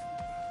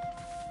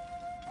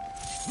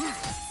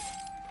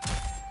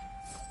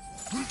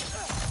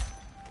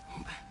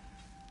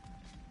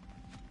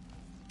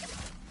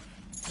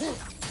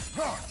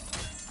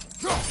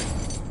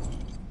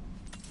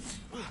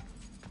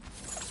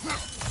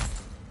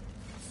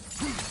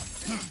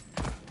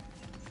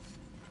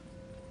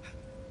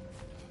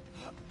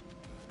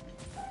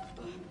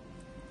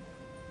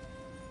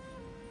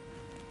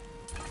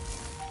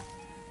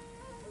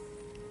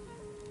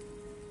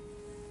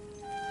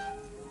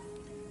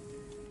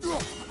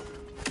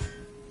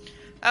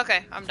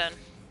 Okay, I'm done.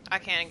 I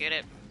can't get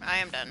it. I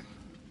am done.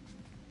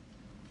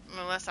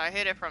 Unless I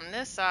hit it from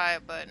this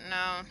side, but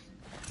no.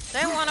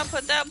 They want to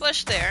put that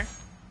bush there.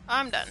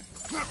 I'm done.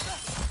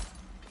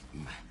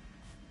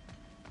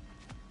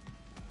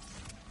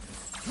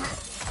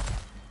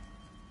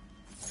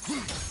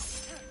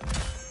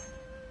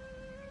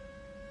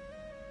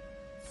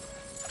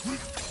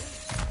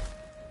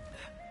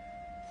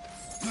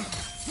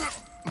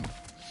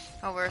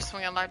 Over here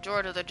swinging like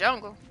George of the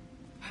Jungle.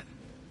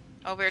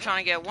 Over here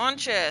trying to get one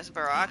chest,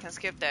 bro. I can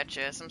skip that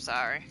chest. I'm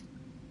sorry.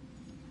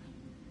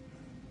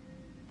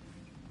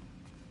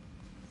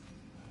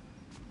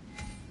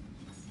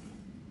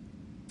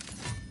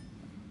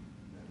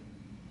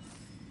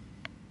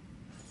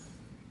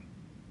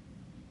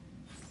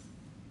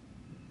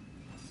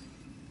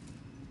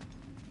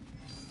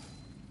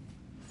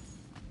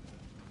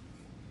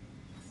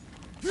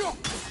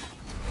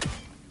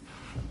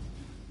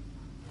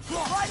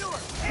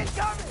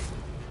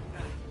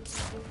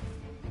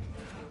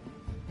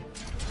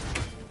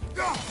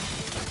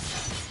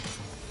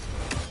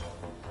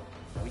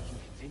 We can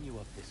continue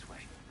up this way.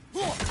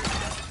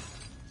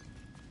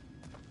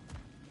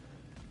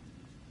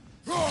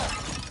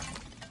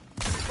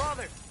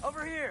 Father,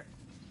 over here!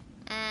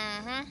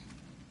 Mm-hmm.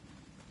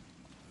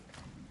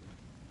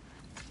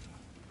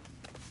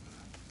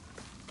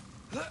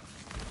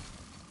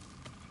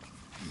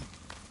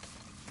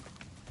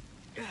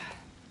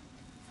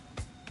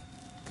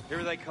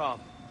 Here they come.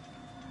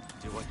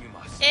 Do what you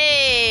must.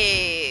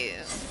 Hey!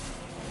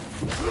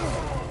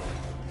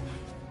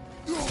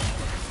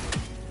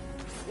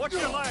 Watch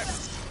your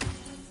left!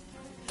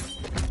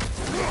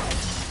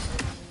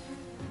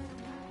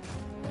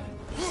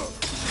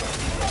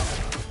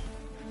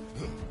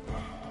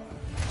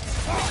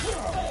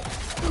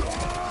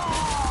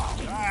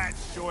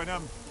 That's showing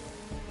him.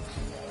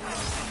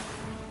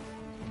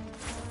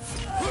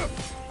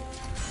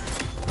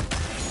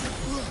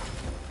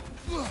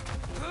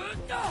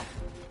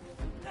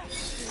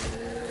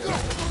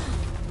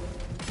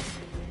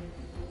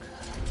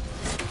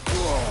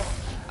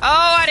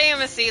 Oh, I didn't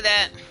even see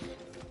that.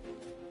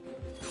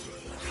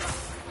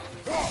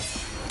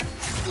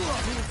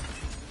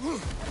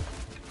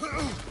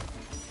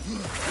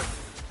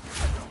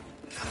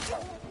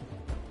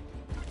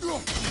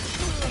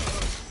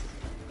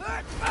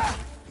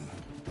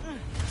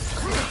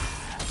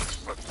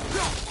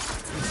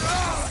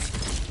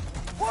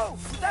 Whoa!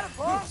 Is that a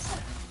boss?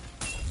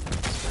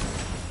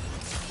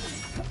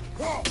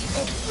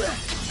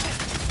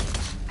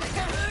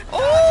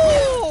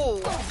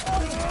 Ooh!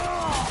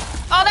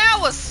 Oh, that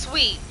was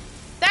sweet.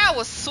 That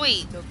was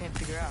sweet. Still can't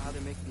figure out how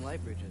they're making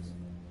light bridges.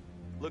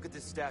 Look at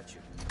this statue.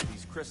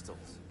 These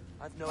crystals.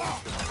 I've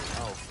noticed them on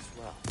elves as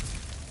well.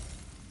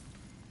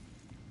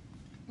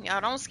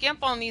 Y'all don't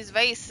skimp on these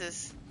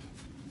vases.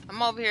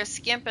 I'm over here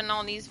skimping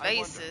on these I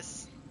wonder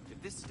vases.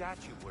 if this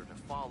statue were to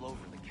fall over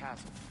the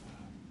chasm.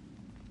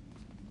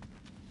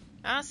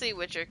 I see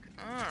what you're...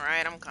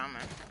 Alright, I'm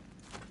coming.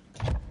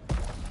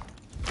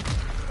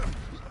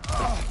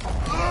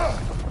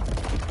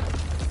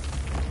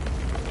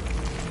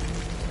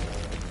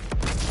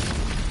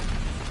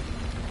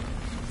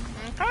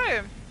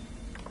 Okay.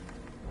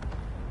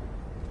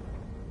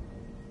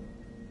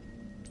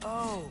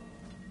 Oh,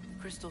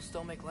 crystals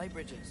still make light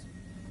bridges.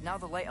 Now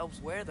the light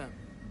elves wear them.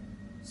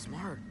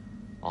 Smart.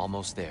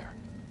 Almost there.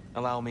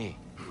 Allow me.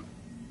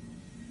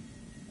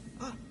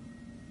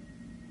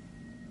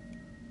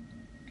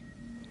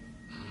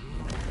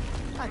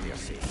 I dare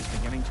say he's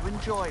beginning to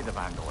enjoy the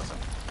vandalism.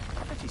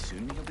 Pretty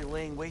soon he'll be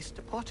laying waste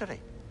to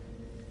pottery.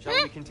 Shall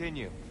we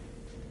continue?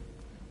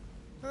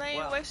 Laying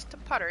Well, waste to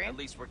pottery. At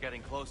least we're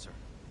getting closer.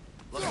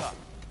 Look up.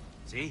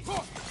 See?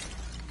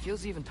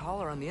 Feels even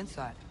taller on the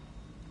inside.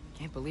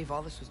 Can't believe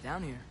all this was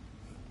down here.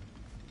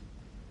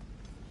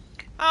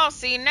 Oh,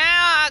 see, now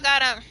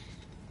I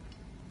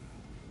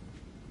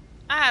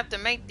have to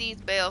make these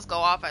bells go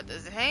off at the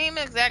same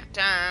exact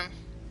time.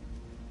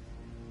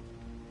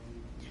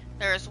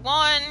 There's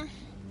 1,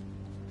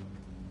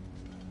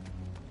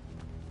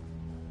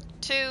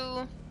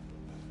 2.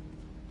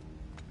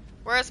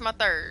 Where's my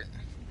third?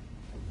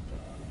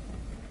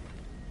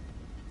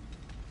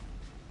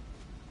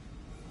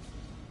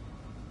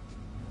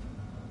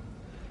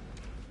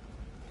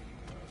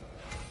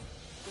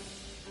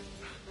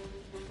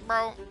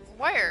 Bro,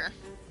 where?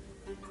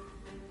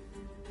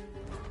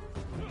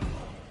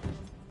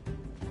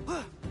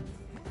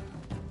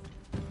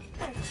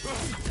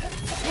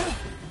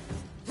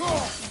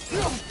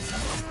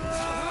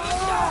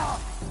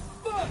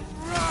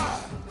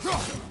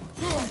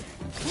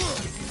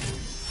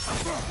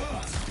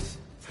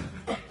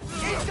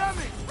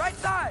 Incoming! Right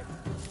side!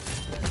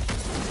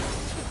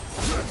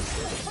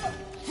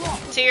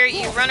 Tyr,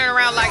 you running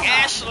around like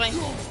Ashley.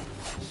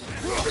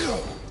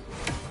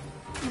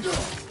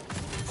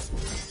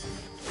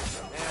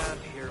 And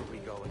here we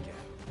go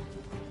again.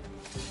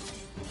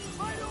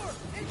 My door!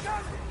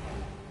 Incoming!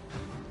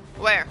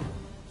 Where?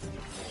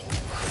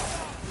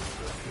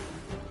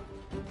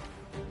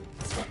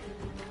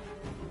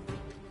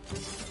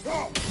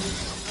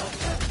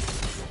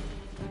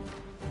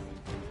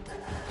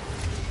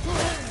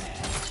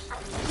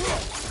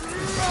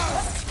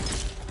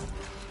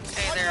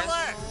 Okay, there's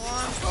one.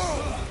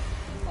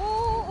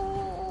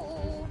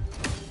 Ooh.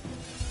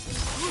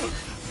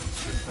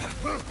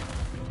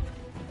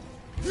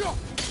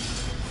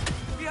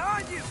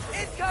 Behind you!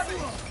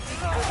 Incoming!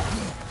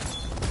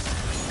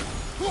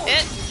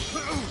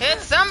 Hit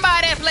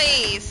somebody,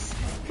 please.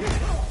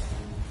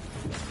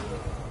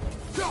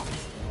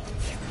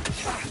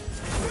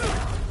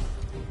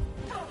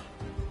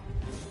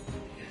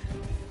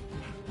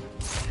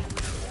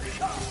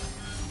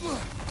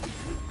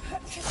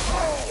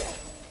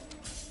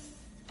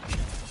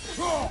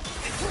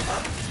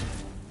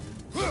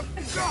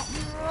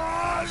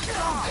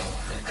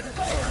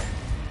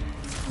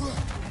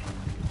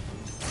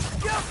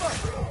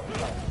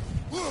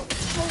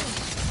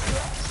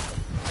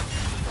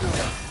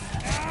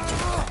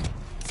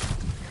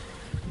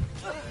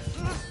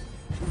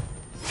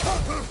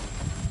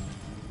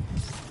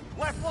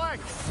 Left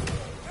flank!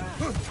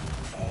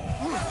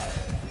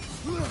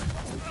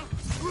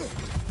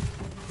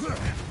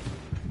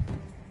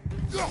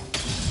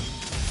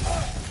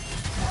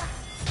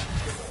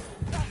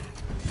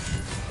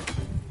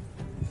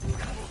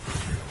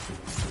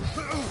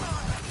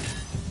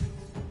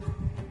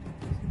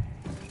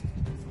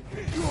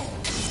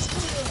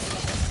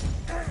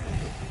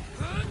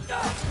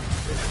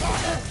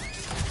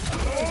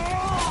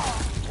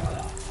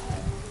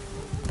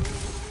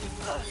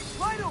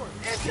 My door!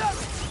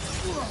 Incoming!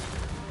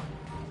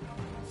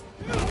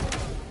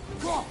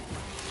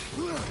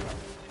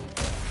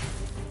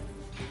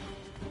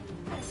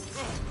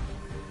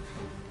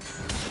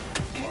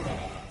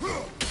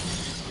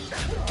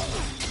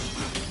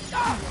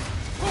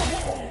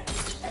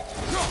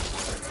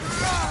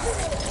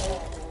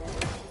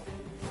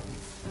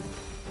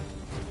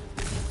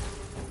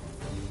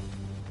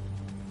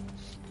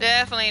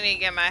 Definitely need to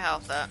get my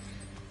health up.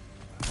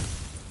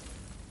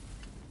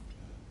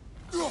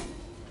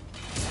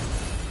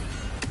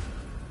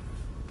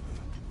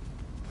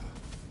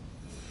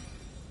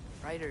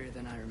 Brighter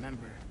than I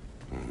remember.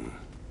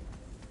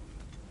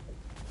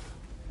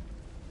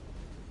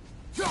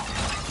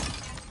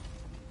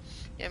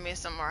 Give me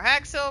some more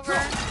hack silver.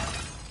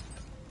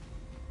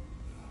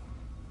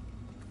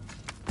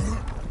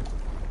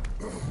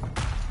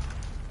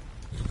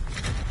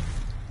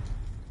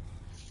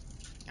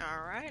 All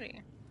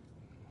Alrighty.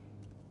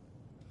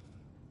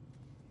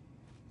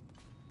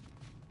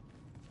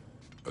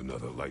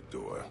 Another light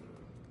door.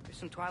 There's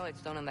some Twilight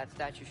Stone on that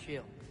statue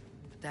shield.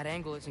 But that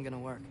angle isn't gonna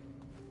work.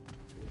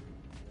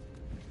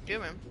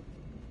 Give him.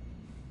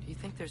 Do you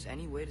think there's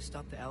any way to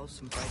stop the elves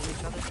from fighting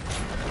each other?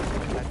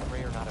 Had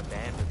Freyr not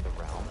abandoned the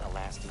realm, a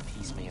lasting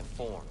peace may have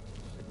formed.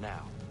 But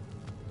now,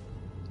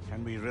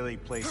 Can we really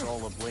place all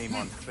the blame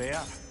on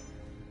Freyr?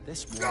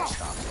 This war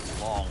started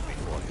long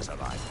before his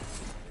arrival.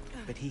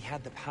 but he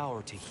had the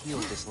power to heal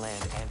this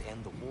land and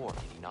end the war,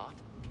 did he not?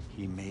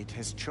 He made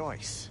his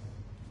choice.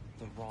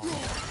 The wrong one.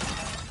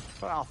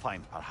 For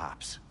Alfheim,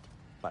 perhaps.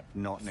 But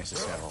not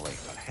necessarily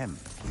for him.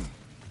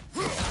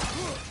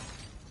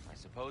 I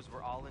suppose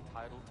we're all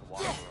entitled to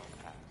walk our own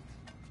paths,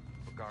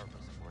 regardless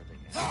of where they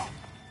end.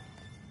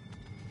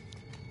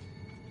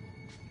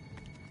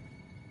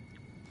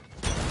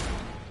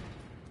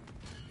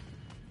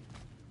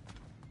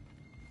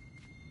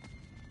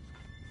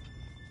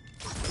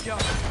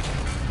 Jump!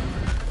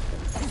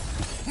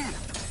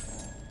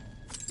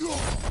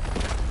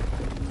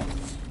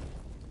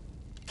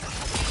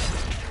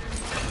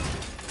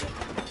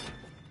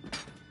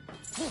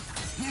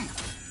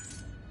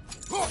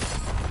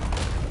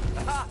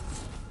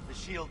 The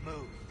shield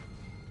moved.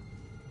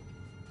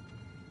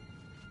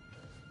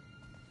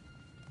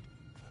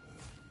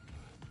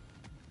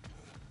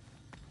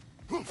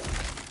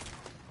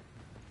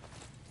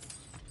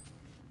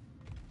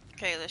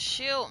 Okay, the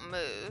shield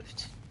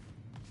moved.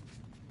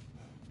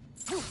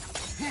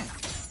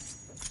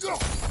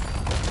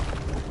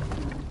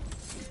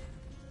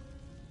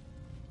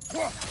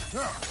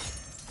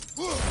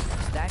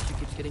 Statue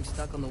keeps getting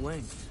stuck on the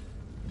wing.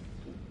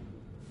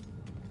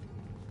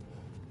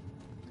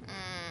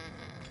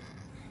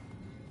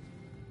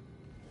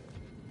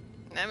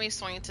 Let me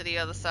swing to the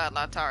other side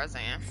like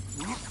Tarzan.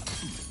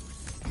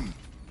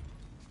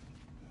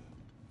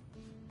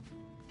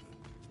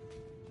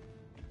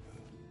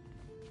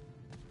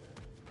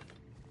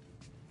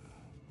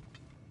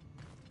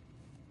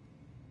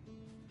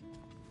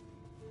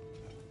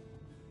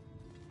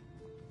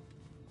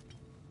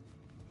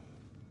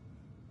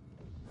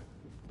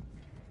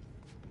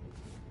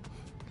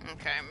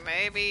 Okay,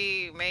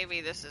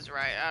 maybe this is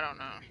right. I don't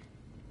know.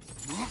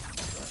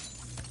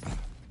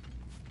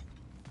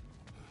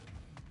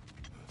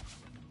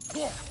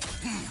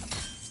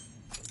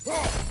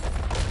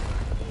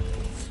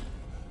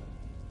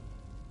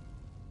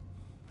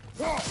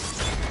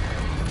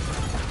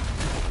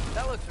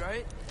 That looks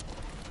right.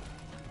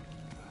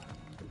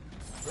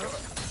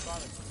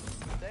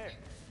 There.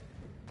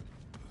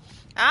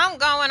 I'm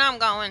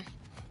going.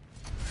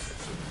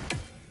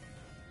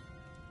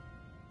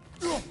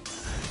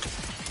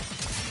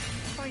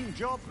 Fine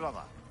job,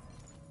 brother.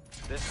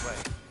 This way.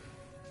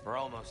 We're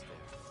almost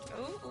there.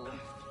 Ooh.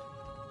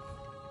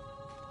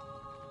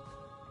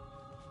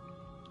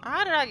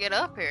 How did I get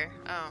up here?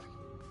 Oh.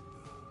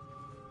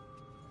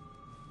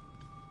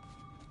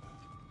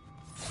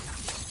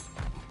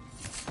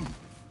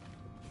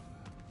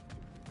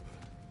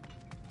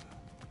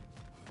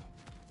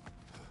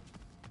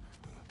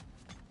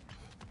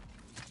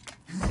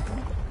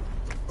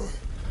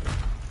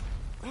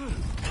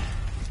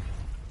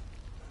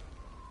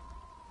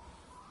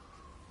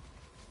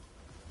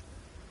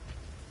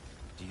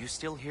 Do you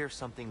still hear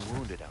something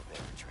wounded out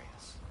there,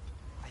 Atreus?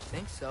 I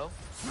think so.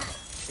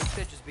 It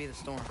could just be the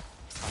storm.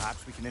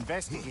 Perhaps we can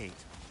investigate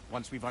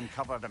once we've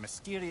uncovered a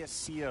mysterious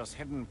seer's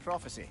hidden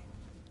prophecy.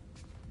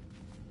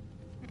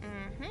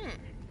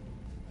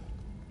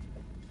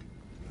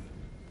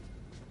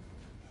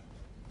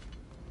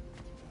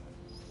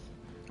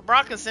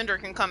 Brock and Cinder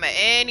can come at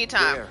any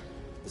time. There.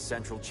 The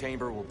central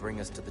chamber will bring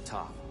us to the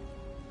top.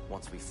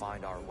 Once we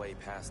find our way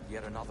past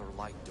yet another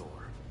light door.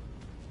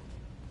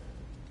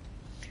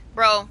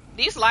 Bro,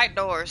 these light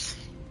doors.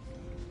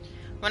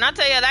 When I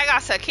tell you they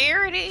got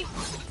security.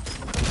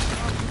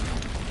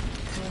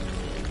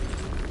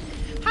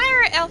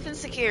 Hire elfin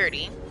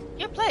security.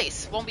 Your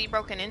place won't be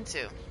broken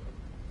into.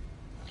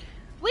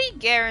 We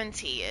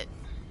guarantee it.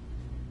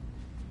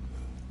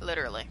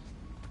 Literally.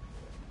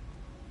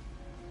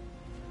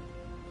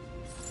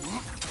 Your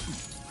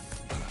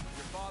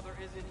father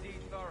is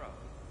indeed thorough.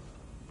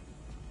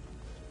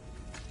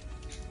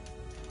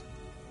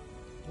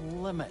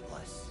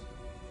 Limitless.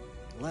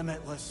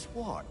 Limitless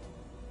what?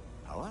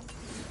 Power?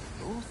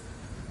 Growth?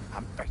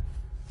 Ambition?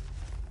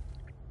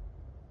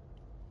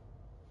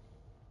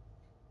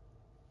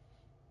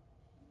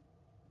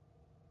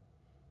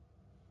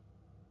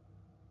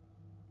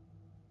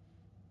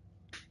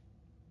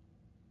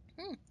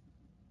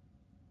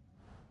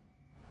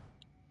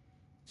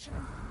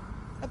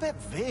 A bit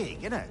vague,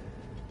 isn't it?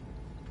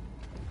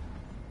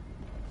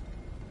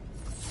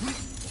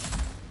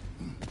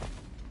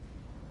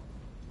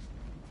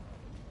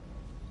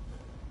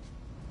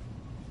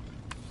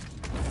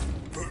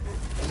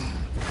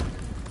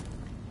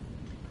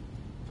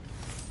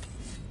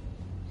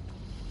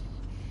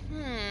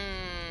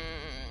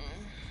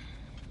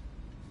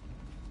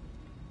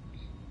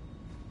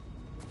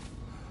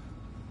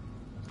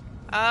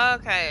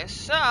 Okay,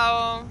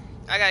 so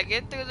I gotta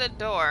get through the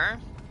door.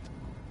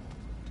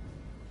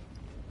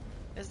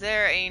 Is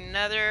there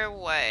another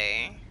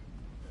way?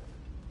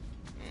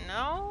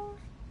 No?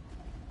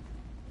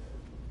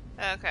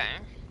 Okay.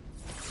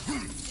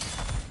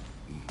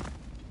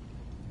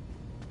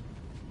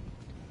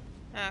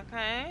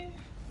 Okay.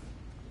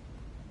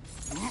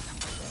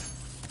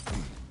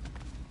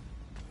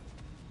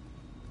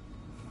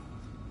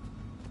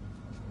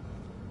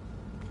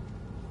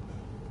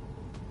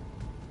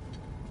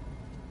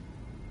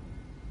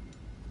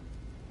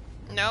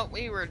 Nope,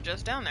 we were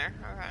just down there.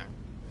 Okay.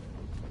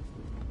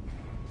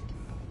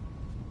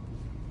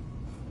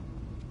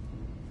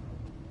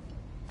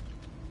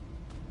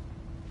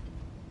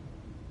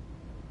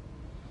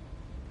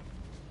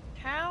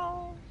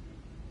 How?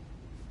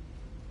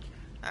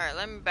 Alright,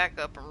 let me back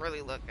up and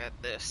really look at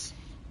this.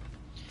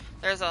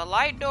 There's a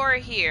light door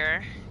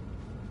here.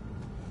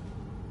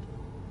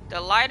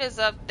 The light is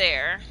up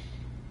there.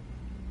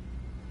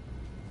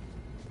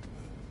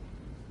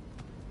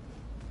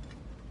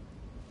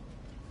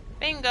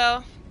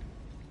 Bingo.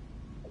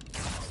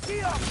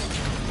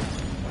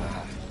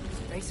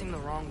 Facing the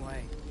wrong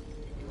way.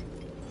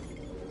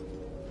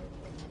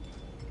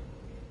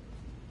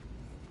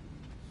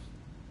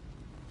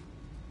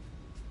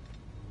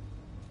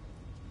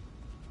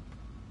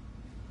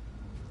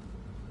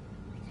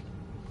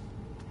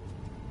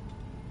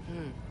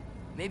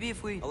 Maybe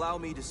if we... Allow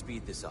me to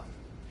speed this up.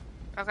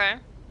 Okay.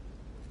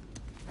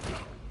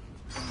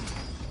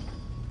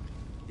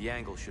 The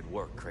angle should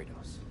work,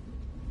 Kratos.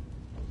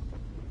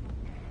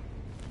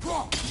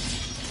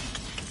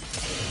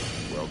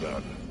 Well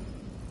done.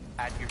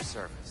 At your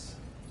service.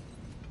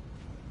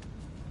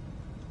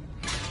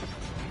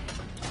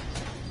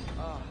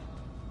 Ah,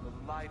 the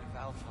light of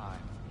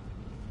Alfheim.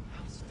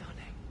 How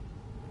stunning.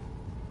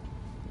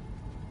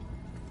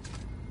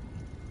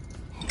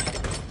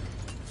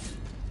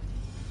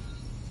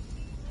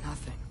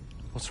 Nothing.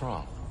 What's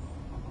wrong?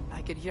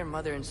 I could hear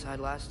Mother inside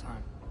last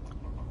time,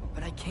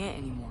 but I can't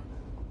anymore.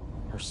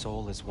 Her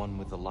soul is one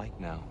with the light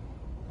now,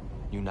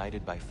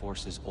 united by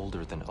forces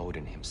older than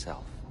Odin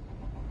himself.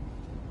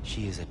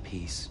 She is at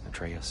peace,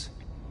 Atreus.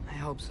 I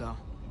hope so.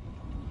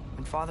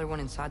 When Father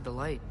went inside the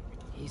light,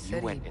 he said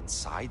You went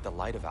inside the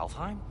light of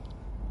Alfheim?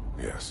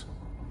 Yes.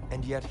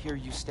 And yet here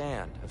you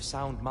stand, of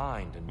sound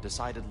mind and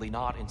decidedly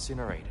not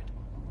incinerated.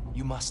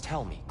 You must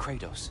tell me,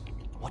 Kratos,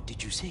 what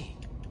did you see?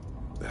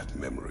 That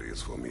memory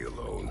is for me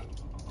alone.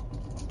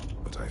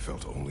 But I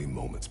felt only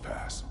moments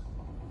pass.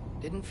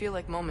 Didn't feel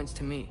like moments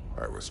to me.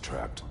 I was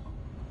trapped.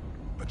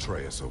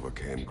 Atreus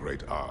overcame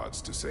great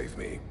odds to save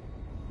me.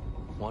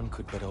 One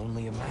could but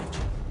only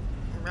imagine.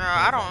 No,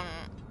 I don't...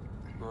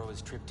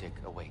 Groa's triptych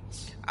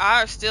awaits.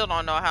 I still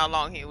don't know how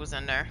long he was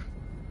in there.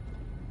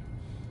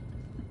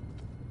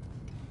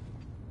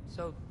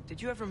 So,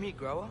 did you ever meet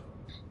Groa?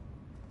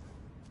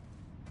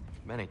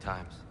 Many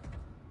times.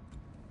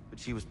 But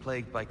she was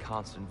plagued by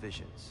constant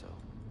visions, so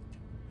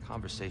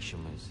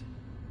conversation was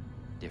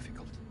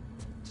difficult,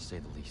 to say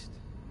the least.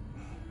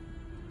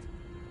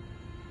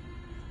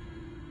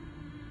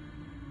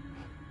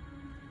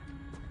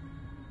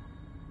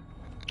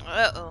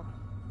 Uh-oh.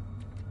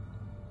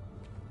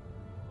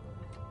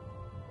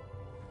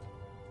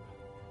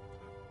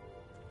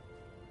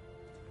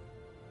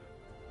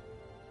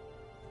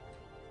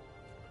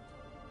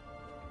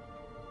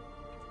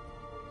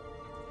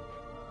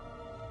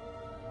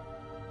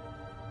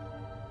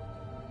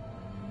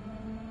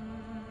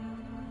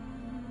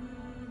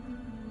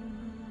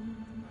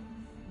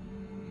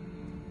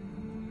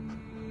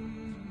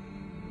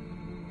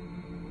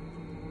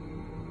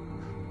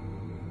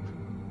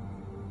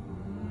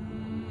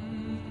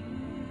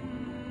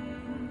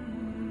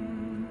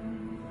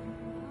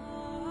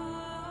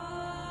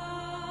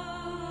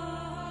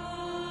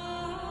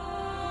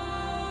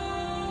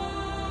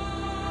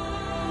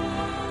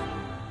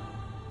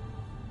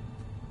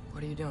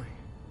 What are you doing?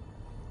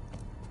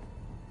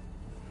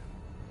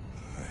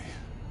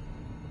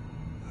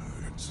 I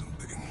heard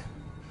something.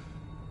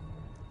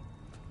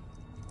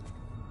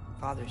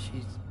 Father,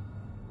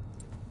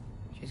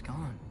 she's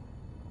gone.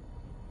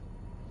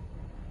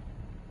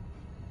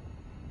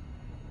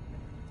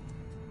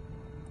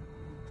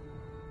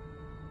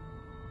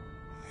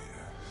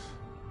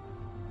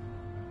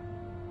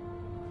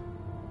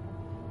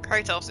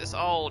 Kratos is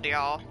old,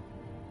 y'all.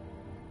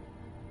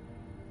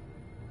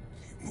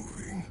 Keep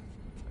moving.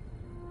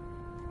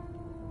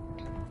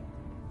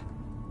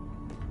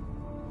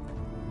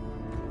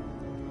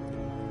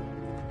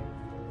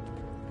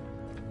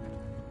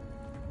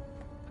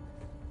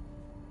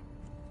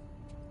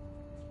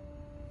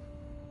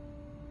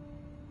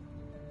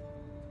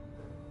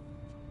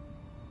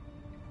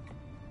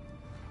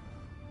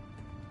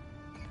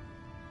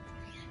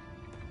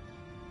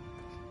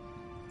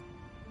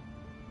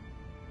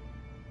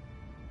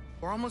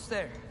 We're almost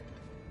there.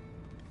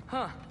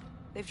 Huh.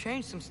 They've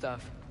changed some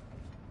stuff.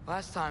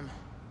 Last time,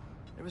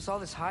 there was all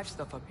this hive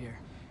stuff up here.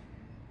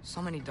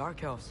 So many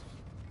Dark Elves.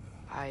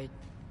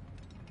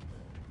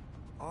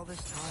 All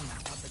this time,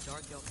 I thought the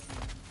Dark Elves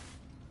came.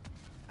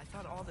 I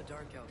thought all the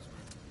Dark Elves were...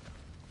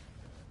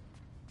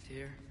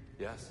 Tyr,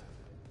 Yes?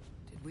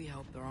 Did we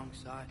help the wrong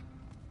side?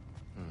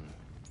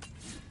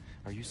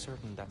 Are you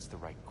certain that's the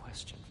right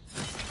question?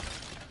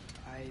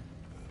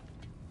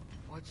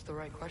 What's the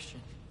right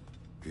question?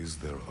 Is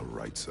there a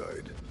right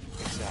side?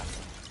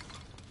 Exactly.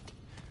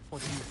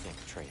 What do you think,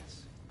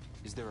 Atreus?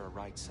 Is there a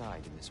right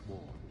side in this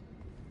war?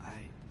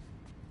 I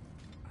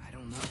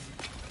don't know.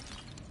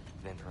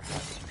 Then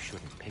perhaps you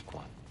shouldn't pick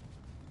one.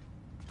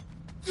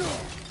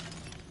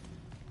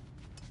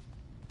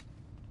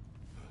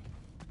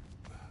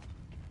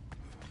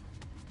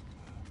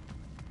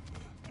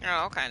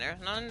 Oh, okay,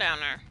 there's nothing down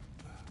there.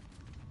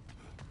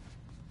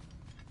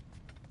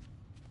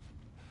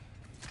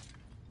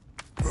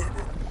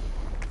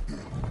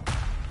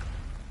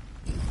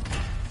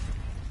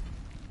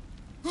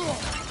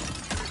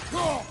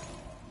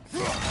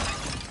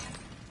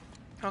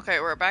 Okay,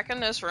 we're back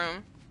in this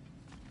room.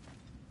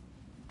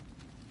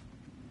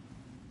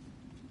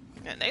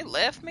 And they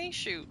left me?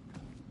 Shoot.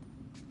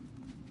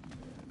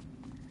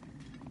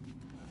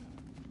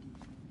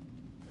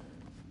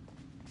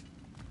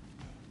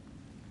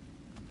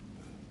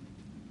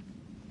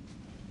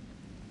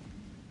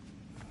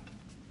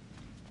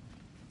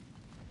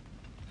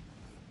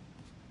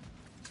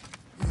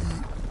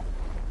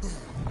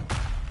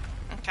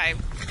 Okay.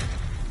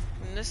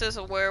 And this is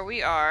where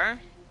we are.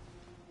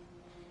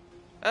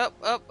 Up,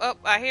 up, up.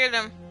 I hear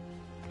them.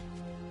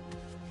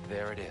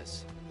 There it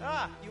is.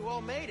 Ah, you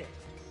all made it.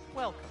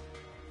 Welcome.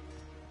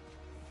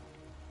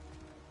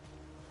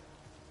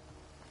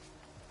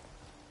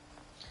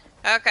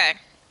 Okay.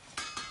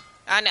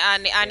 I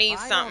need If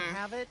I something. don't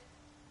have it,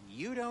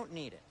 you don't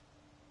need it.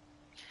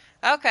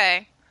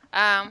 Okay.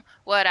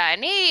 What I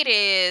need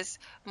is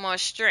more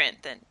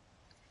strength. And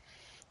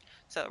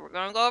so we're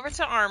gonna go over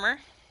to armor.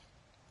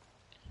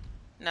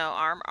 No,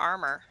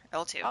 armor.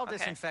 L2. I'll Okay.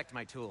 disinfect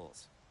my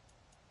tools.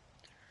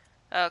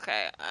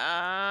 Okay.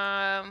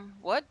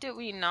 What did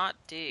we not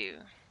do?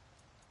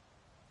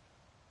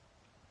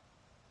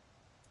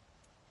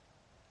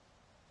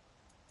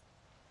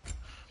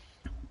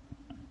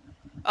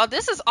 Oh,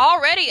 this is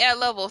already at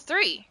level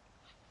 3.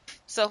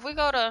 So if we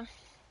go to...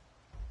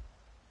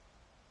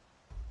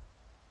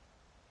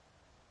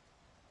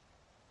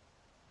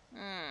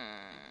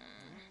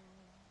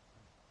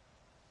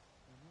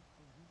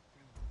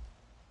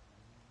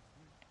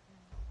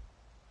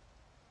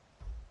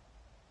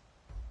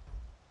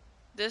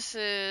 This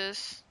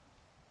is...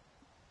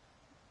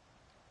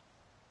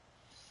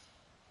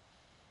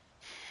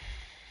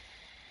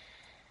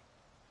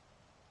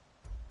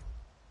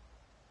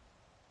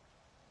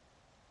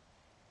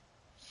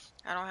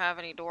 I don't have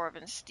any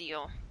dwarven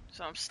steel,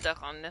 so I'm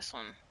stuck on this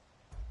one.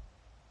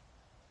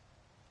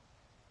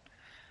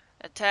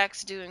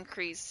 Attacks do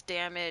increase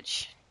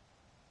damage.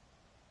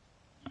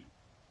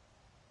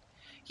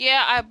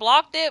 Yeah, I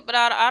blocked it, but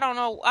I don't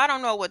know. I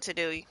don't know what to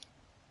do.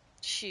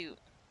 Shoot.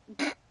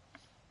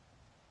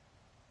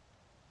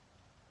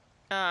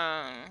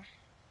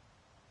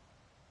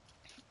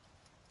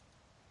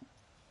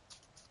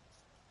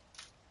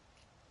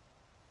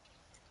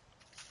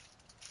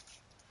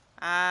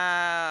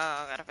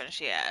 Gotta finish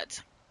the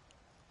ads.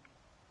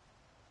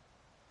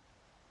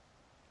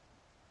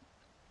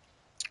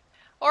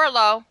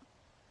 Orlo.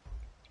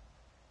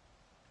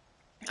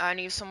 I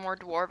need some more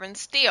dwarven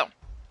steel.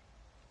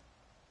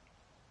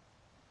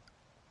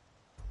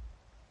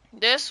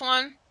 This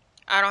one,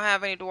 I don't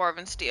have any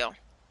dwarven steel.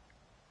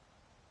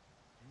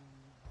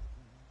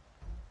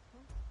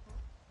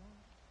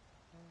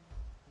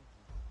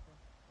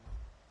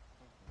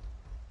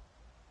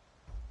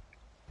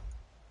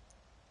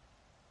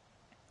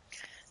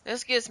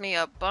 This gives me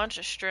a bunch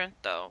of strength,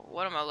 though.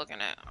 What am I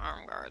looking at?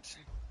 Arm guards.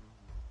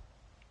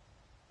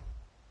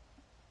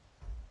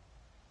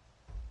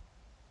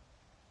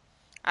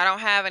 I don't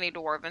have any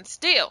dwarven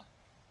steel.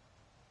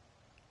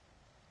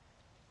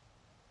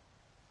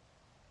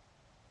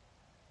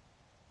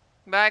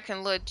 But I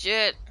can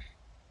legit...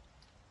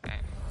 Okay.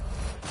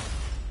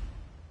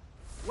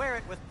 Wear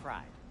it with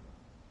pride.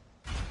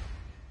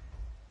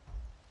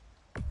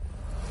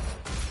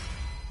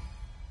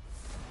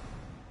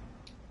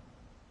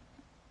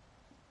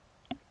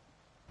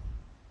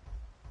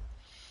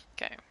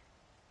 Okay.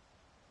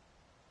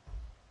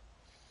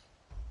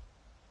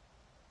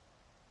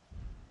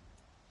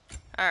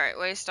 Alright,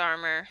 waist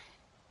armor.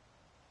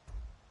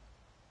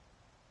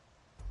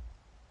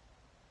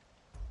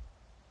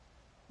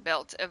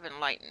 Belt of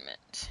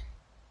Enlightenment.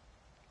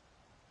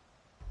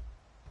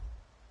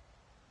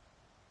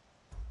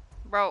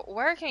 Bro,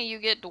 where can you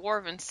get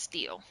dwarven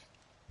steel?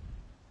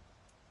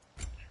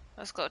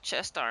 Let's go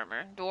chest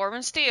armor.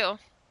 Dwarven steel.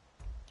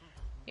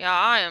 Yeah,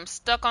 I am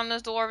stuck on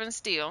this dwarven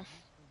steel.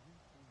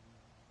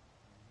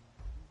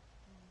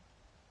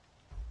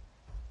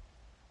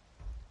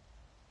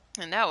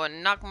 And that would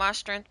knock my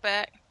strength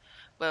back.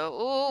 But,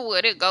 ooh,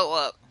 would it go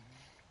up.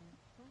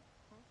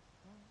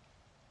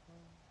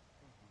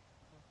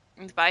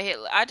 If I hit,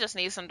 I just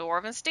need some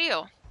dwarven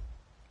steel.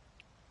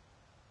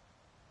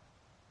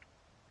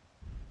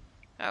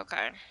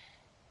 Okay.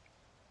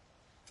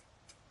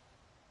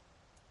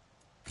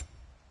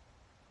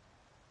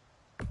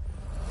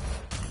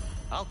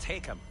 I'll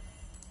take him.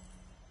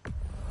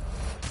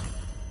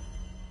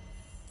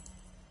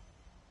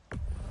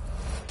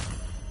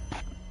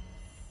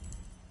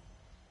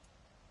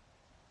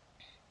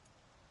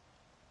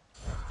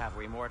 Have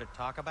we more to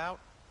talk about?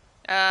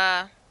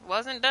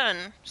 Wasn't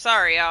done.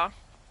 Sorry, y'all.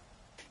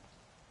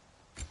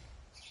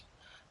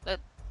 The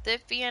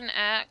Thithian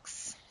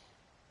axe.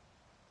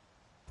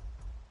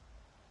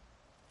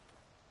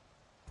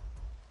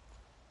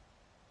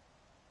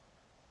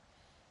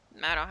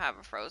 I don't have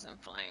a frozen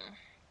flame.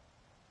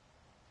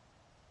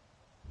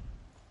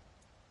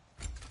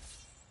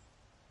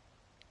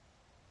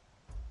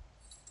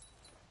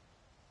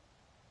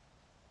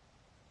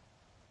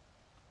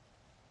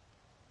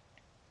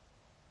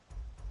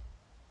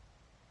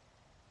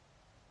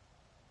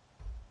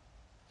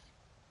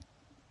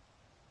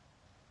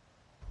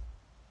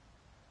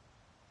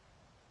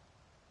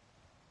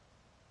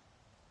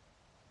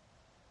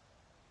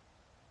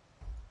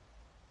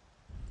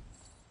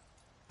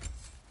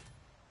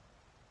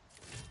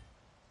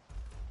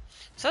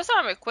 So that's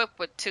I'm equipped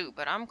with 2,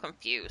 but I'm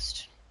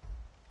confused.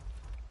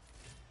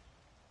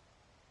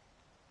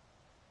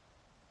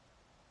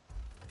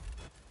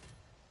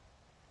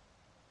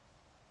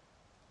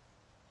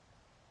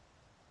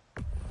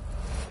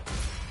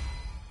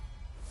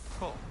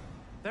 Cool.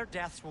 Their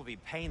deaths will be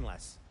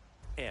painless.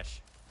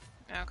 Ish.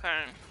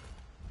 Okay.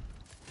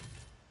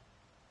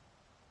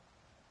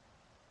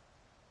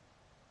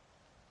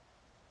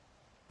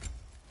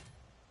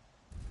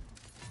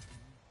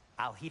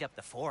 I'll heat up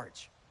the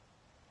forge.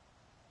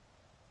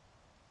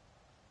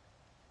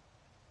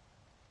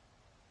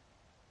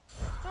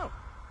 Oh,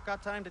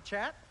 got time to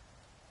chat?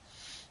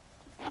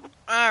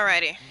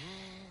 Alrighty.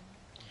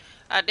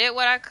 I did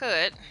what I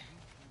could.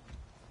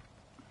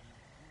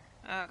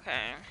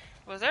 Okay.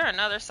 Was there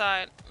another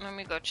side? Let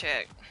me go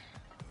check.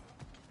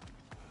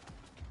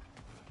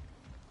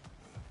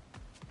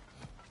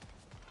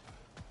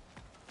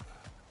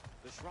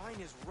 The shrine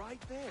is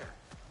right there.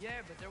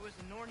 Yeah, but there was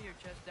a Nornir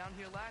chest down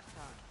here last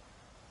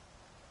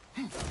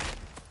time.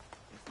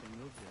 If they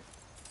moved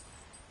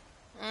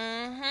it.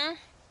 Mm-hmm.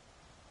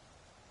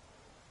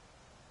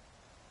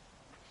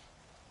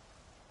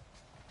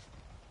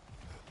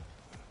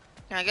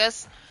 I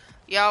guess,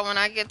 y'all, when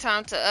I get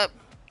time to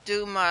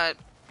do my,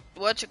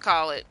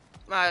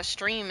 my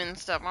stream and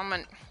stuff,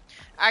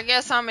 I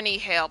guess I'm gonna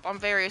need help. I'm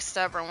very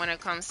stubborn when it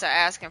comes to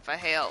asking for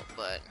help,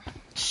 but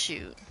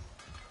shoot.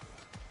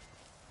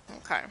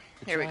 Okay,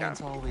 here we go. Giants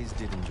always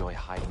did enjoy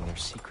hiding their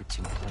secrets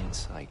in plain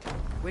sight.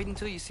 Wait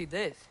until you see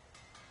this.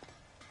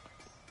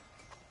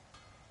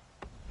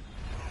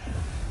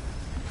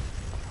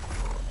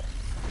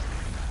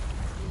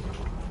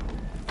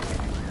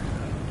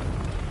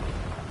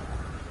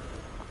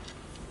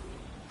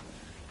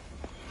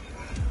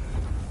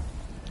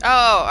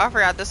 Oh, I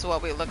forgot this is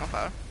what we were looking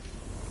for.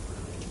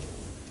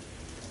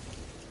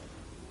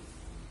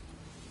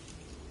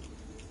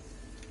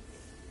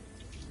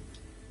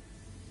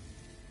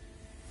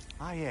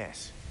 Ah,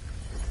 yes.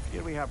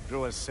 Here we have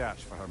Groa's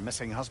search for her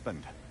missing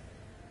husband.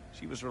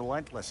 She was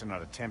relentless in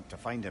her attempt to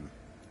find him.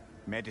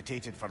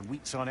 Meditated for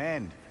weeks on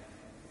end.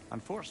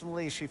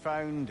 Unfortunately, she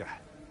found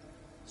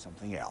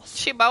something else.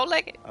 She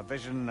bow-legged? A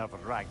vision of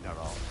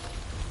Ragnarok.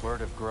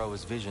 Word of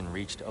Groa's vision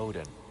reached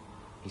Odin.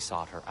 He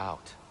sought her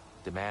out,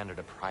 demanded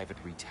a private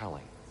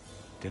retelling.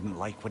 Didn't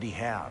like what he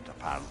heard,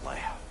 apparently.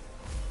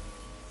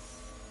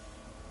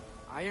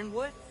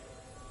 Ironwood?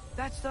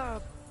 That's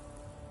the...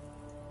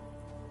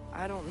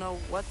 I don't know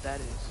what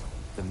that is.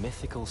 The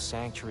mythical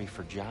sanctuary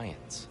for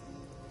giants.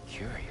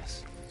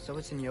 Curious. So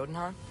it's in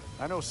Jotunheim?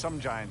 I know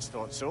some giants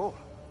thought so,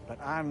 but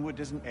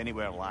Ironwood isn't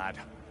anywhere, lad.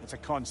 It's a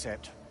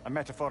concept, a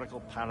metaphorical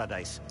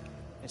paradise.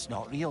 It's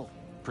not real.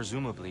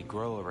 Presumably,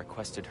 Groa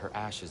requested her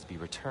ashes be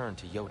returned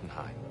to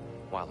Jotunheim,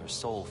 while her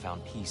soul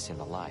found peace in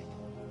the light.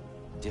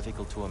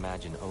 Difficult to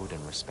imagine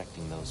Odin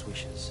respecting those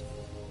wishes.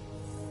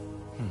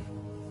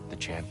 The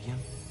champion?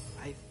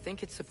 I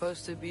think it's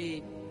supposed to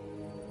be...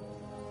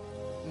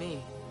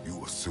 me.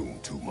 You assume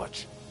too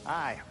much.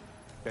 Aye.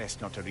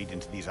 Best not to read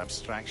into these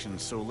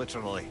abstractions so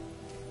literally.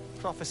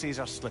 Prophecies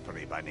are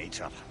slippery by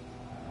nature.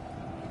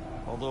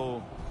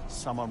 Although,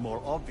 some are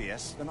more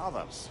obvious than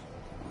others.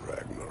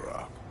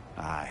 Ragnarok.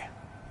 Aye.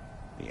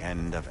 The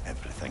end of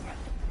everything.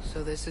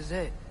 So this is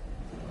it.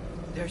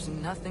 There's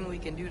nothing we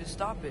can do to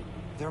stop it.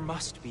 There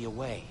must be a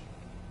way.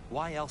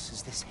 Why else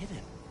is this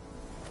hidden?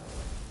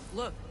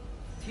 Look,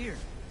 here.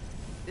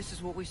 This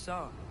is what we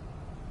saw.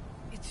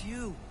 It's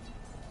you,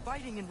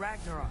 fighting in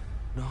Ragnarok.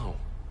 No.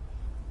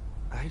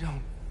 I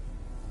don't...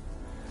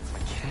 I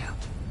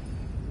can't.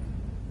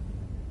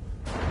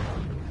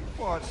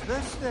 What's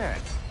this then?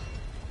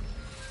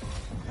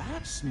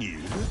 That's new.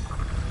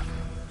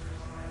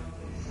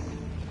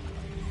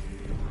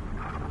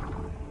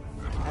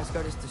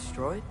 Asgard is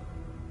destroyed?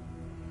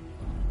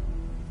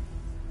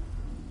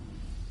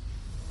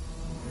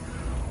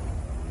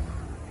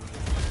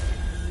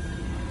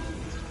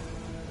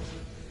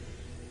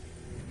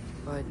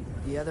 But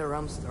the other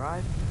realms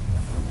thrive?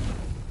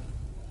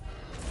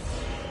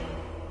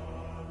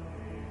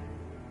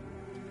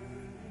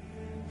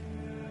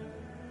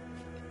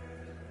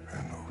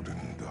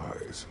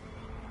 ways.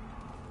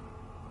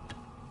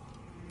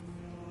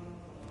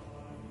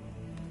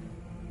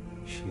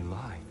 She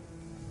lied.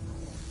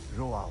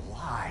 Roa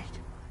lied.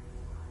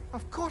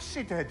 Of course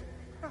she did.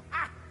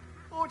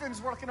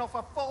 Odin's working off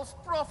a false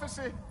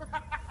prophecy.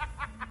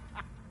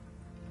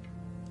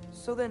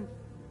 So then,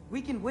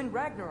 we can win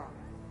Ragnarok.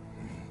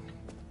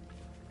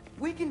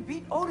 We can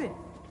beat Odin.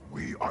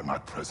 We are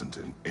not present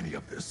in any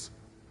of this.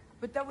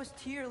 But that was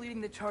Tyr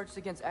leading the charge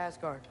against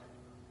Asgard.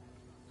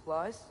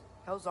 Plus,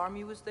 Hell's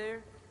army was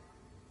there.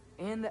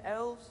 And the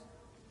elves.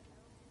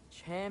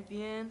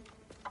 Champion.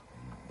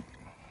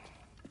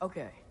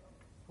 Okay,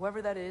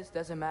 whoever that is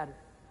doesn't matter.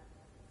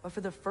 But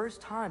for the first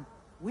time,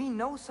 we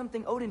know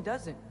something Odin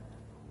doesn't.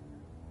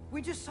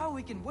 We just saw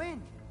we can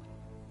win.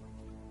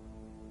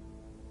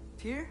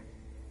 Tyr?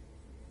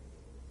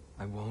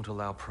 I won't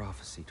allow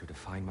prophecy to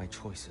define my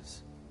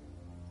choices.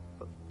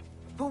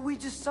 But we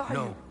just saw you.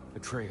 No,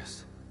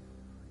 Atreus.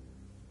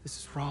 This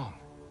is wrong.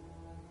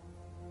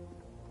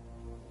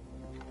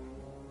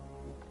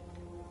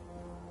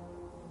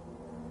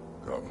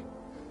 Come.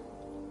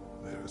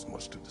 There is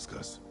much to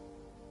discuss.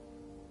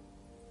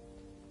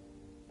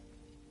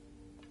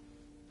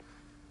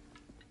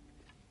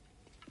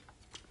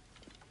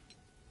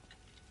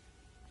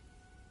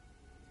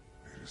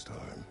 It is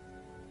time.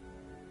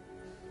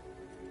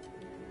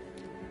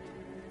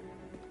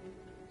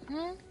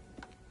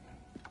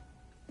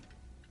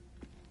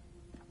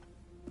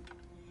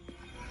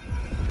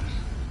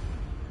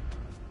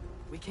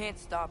 We can't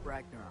stop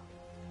Ragnarok.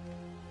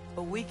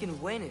 But we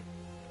can win it.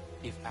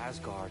 If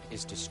Asgard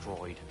is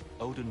destroyed,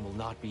 Odin will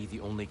not be the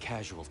only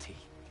casualty.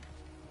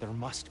 There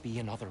must be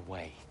another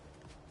way.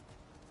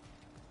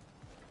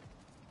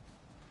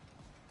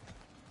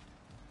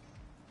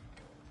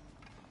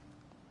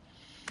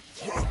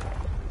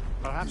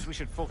 Perhaps we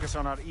should focus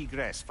on our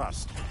egress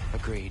first.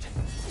 Agreed.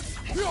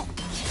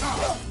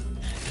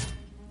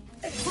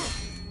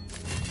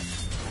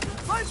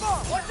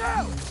 Lightball, watch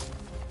out!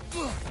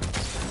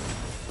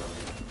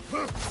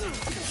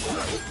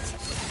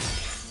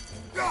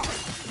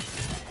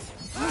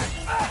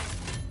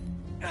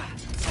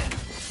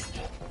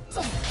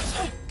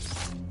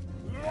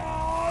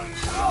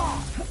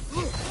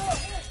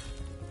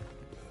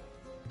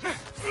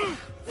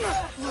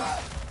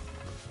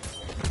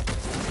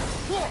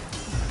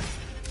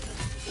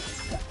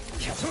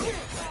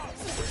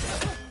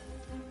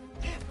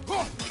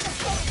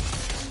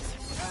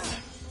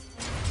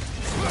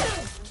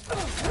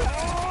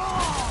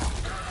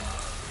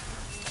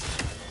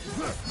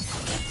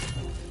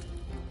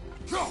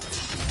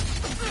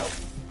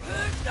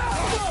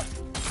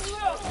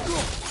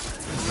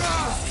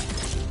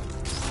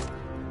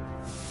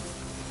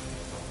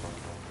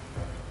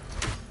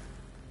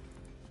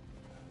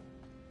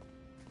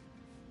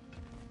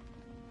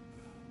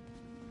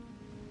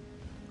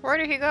 Where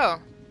did he go?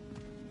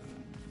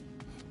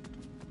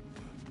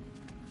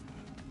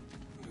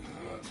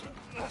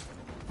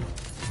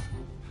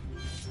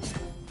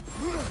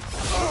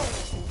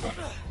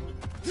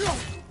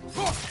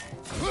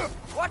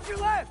 Watch your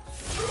left!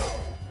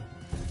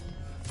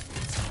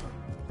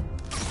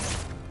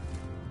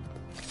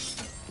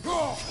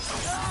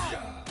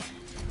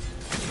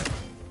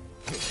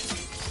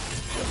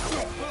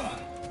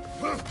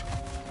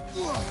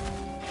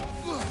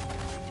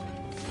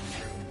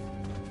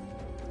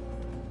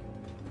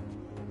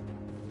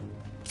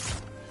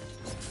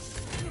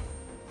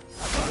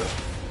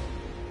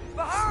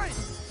 Behind!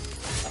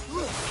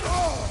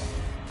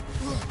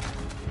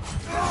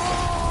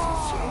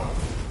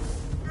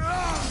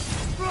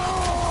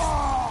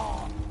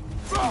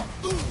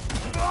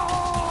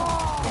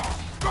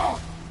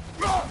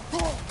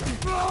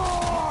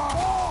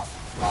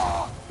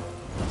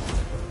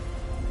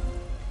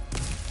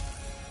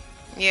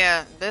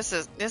 Yeah, this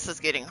is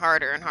getting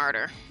harder and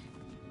harder.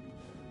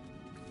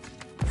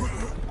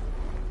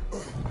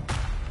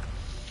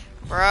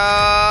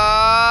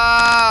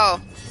 Bro.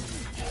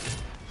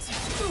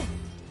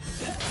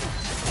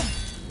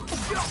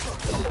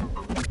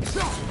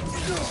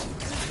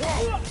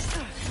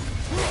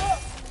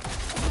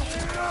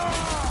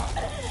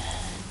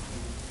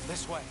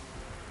 This way.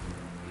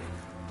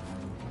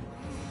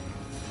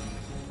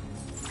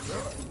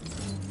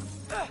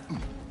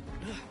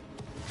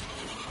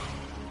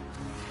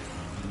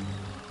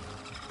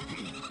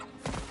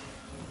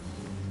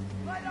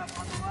 Light up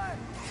on the left!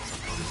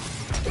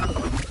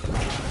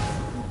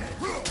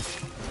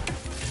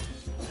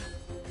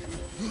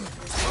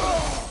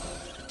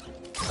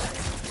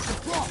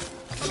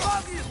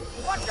 Above you!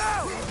 Watch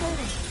out!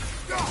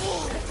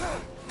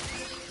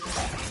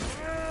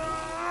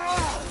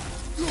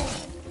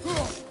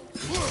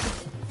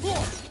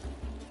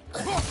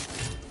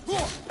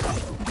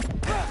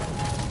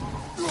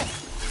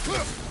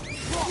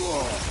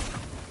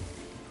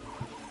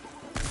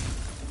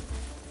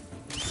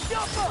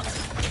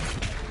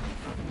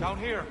 Down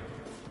here.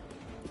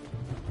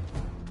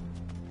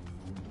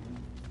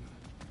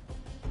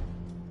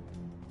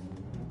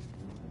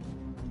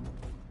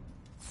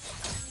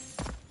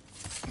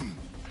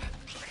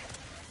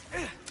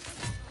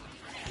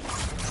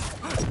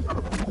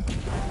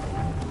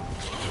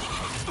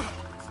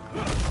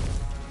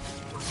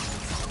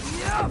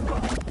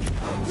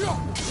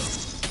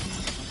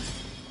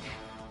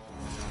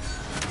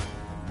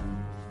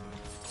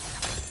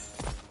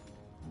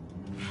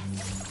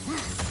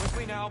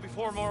 now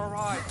before more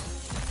arrive.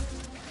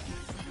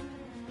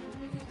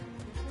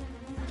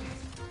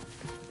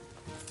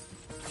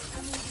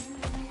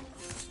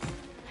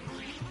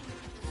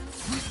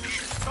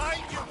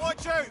 Behind you,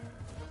 watch out!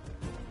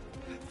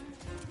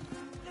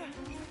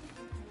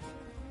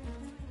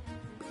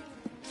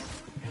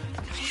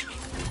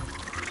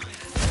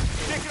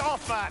 Take it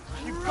off, man!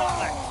 You've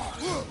got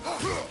this!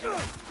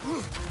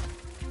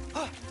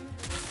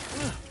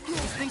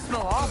 These things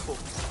smell awful.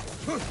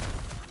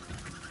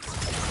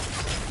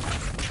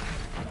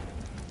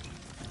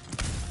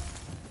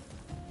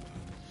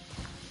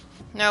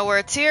 Now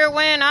where Tyr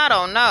went, I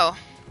don't know.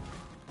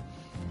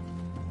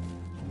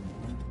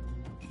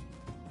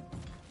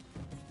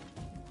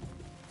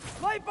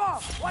 Light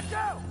bomb! Watch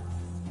out!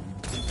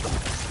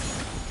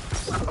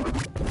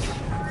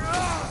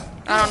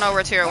 I don't know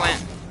where Tyr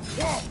went.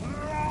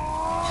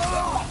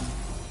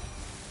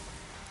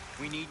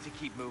 We need to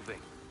keep moving.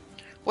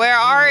 Where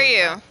are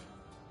you?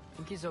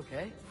 Think he's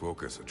okay?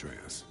 Focus,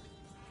 Atreus.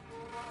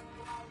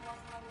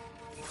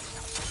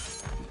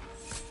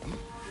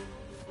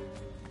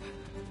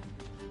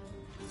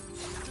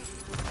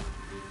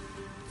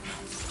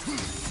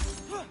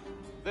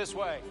 This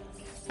way.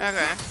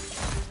 Okay.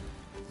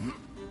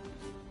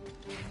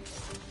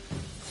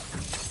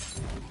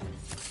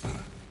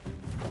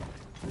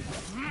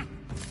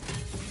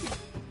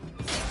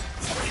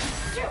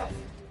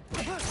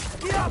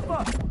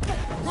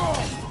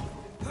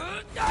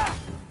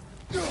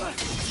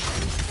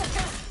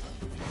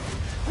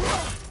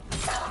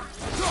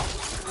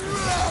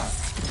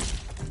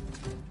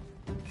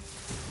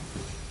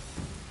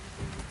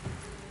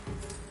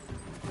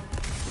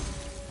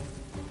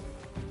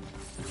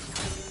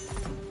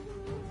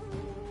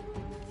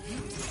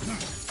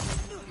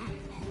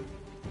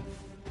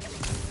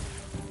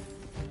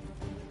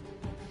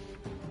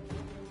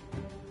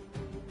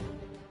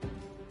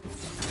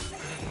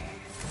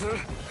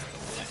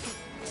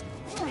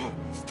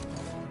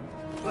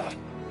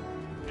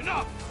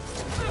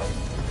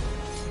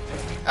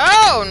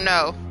 Oh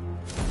no.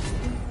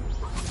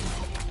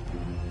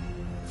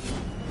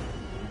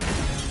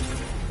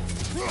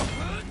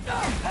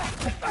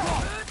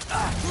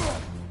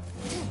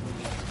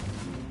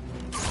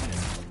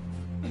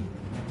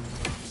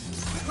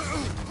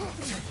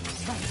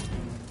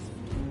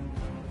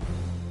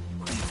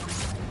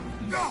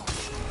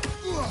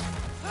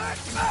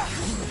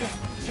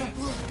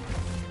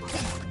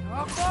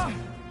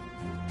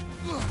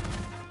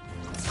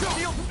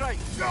 Shield strike!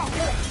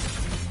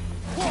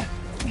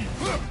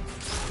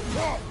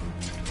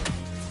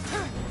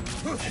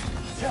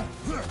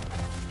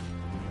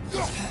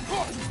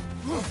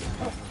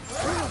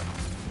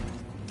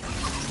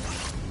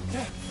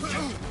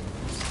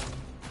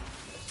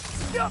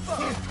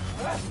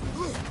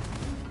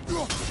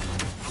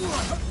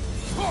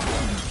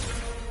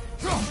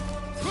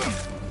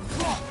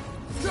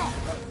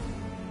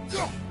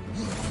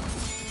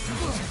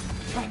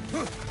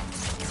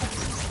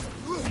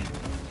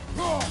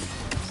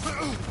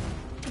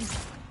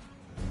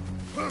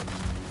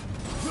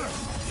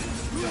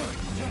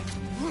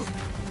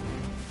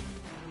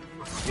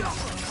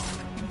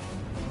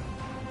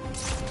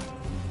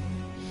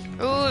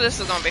 Ooh, this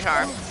is gonna be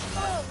hard.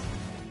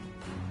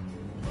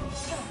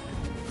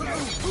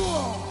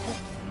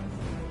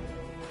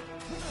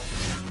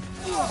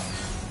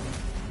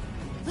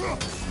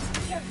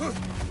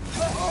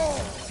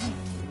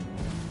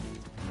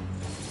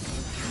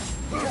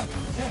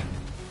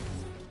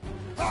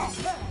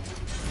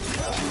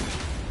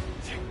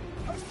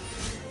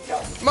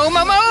 Move,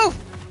 move, move!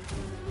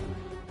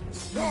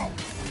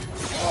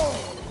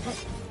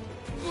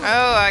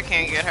 Oh, I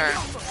can't get her.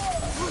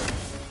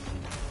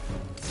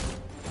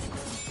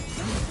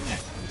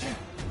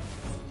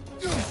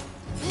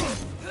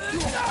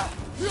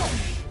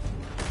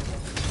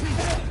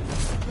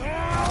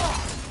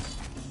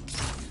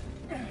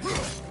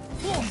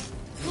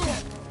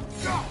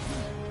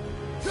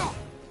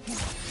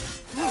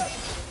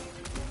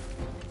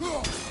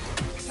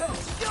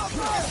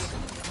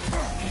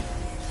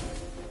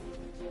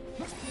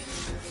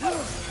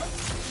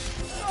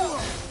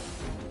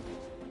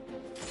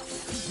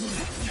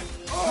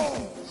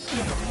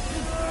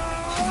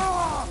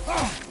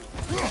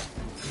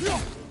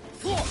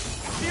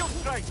 Shield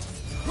strike!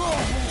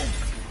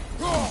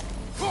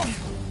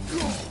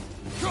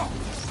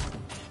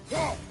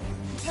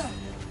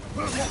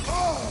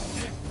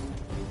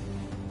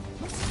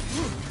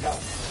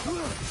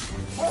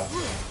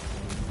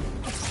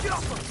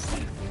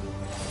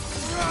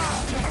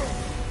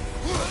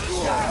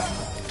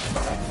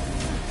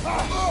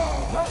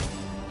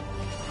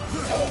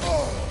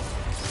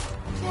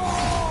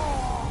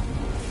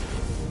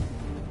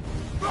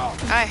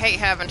 I hate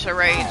having to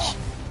rage.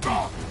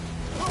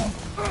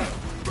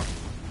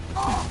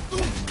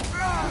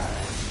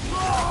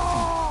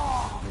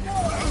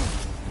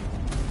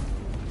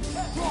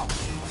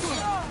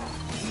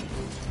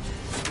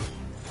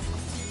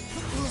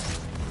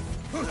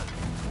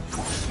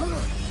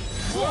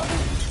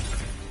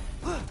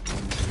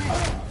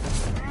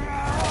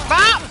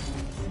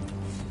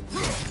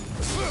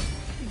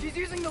 She's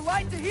using using the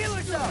light to heal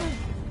herself.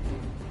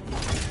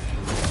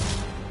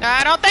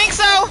 I don't think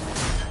so.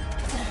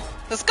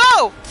 Let's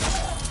go.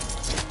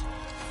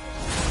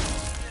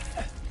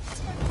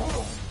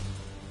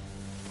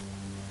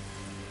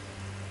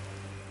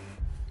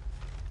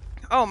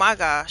 Oh my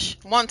gosh.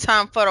 One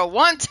time for the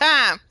one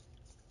time.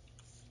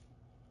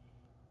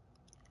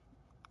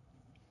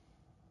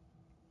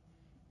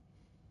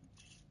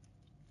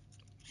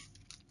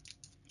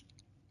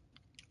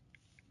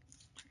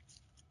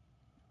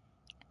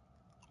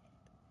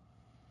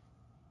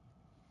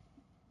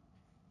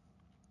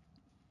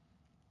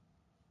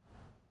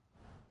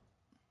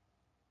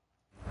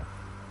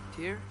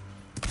 Tyr,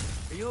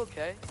 are you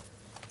okay?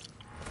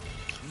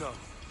 No.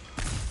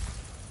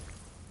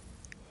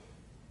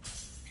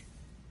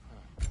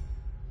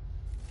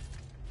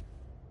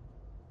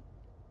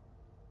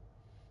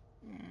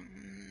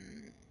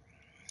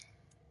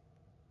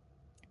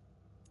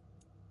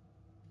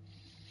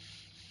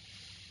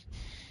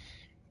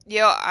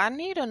 Yo, I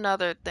need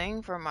another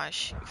thing for my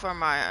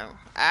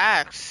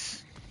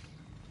axe.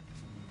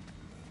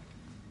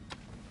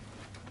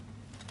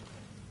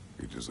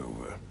 It is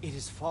over. It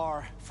is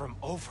far from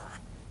over.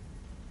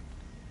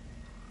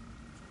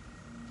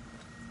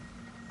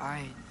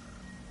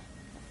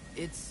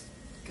 It's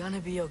gonna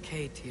be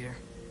okay, Tyr.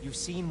 You've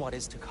seen what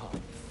is to come.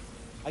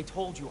 I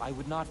told you I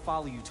would not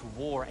follow you to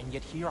war, and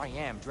yet here I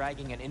am,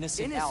 dragging an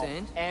innocent elf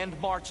and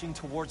marching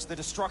towards the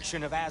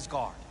destruction of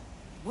Asgard.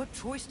 What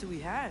choice do we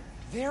have?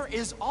 There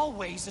is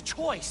always a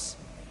choice.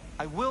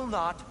 I will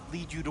not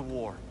lead you to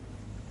war.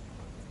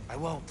 I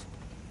won't.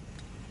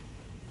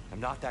 I'm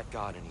not that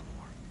god anymore.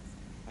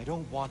 I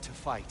don't want to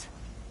fight.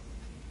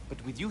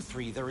 But with you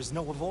three, there is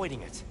no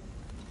avoiding it.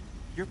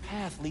 Your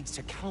path leads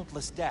to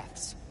countless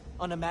deaths,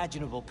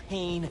 unimaginable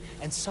pain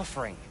and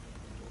suffering.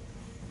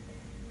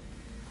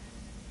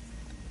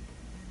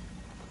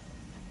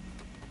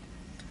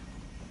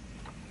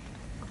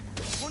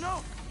 Oh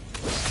no!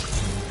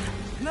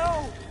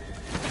 No!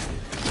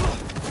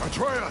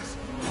 Atreus!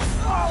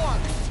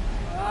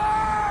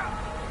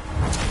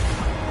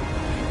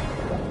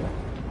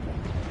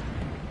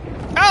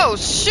 Oh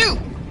shoot!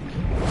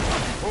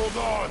 Hold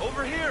on!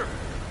 Over here!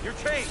 Your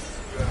chase!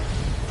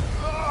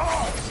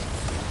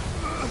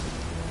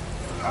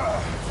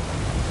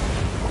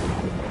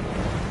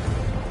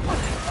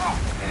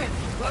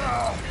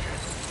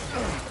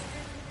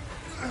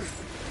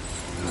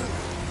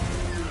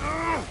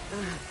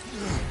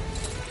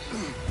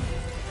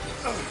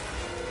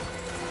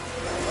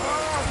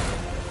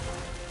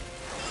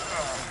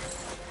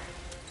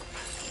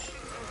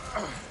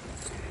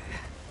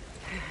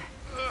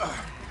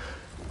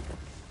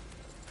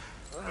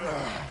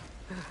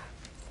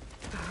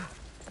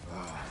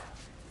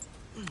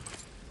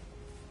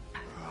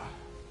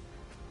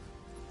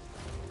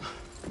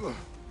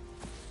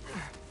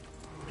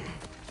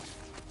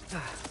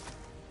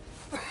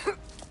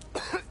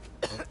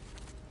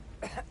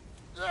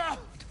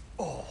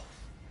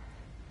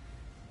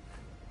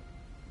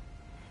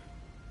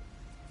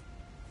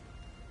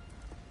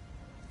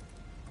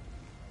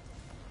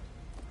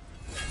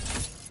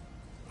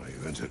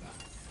 It.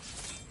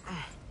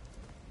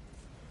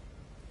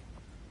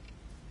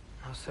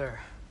 No, sir.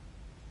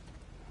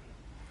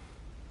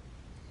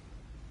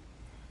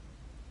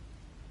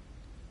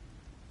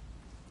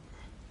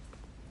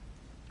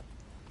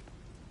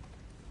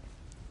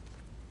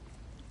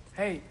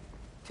 Hey,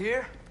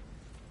 Tyr?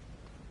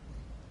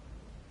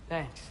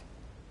 Thanks.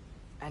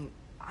 And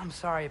I'm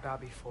sorry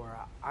about before.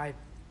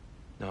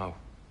 No.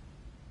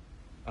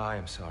 I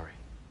am sorry.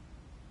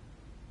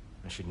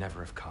 I should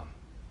never have come.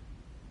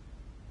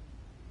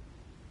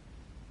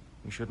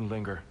 We shouldn't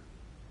linger.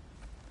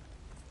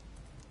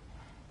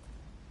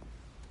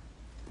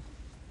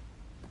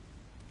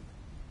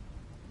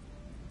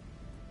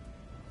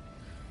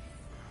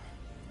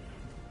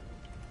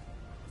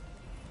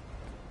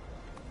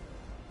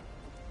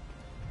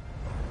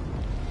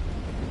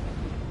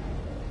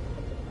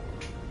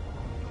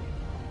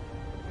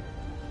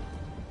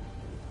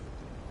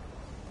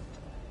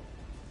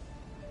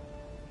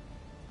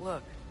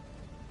 Look,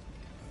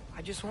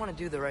 I just want to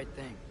do the right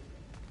thing.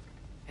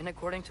 And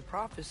according to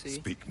prophecy...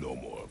 Speak no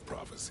more of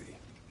prophecy.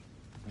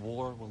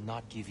 War will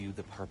not give you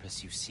the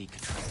purpose you seek,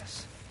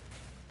 Atreus.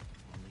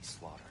 Only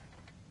slaughter.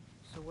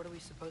 So what are we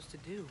supposed to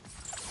do?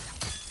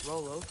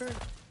 Roll over?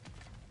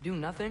 Do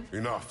nothing?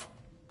 Enough.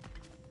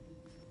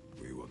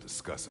 We will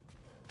discuss it.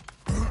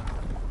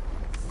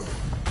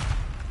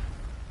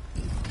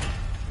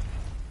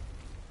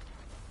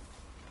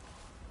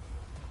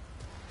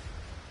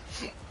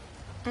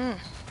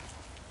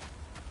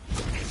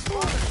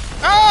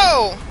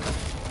 Oh!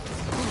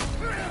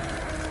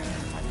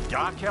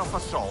 Dark elf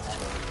assault.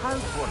 How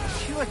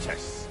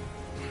fortuitous.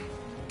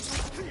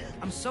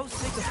 I'm so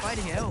sick of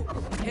fighting out.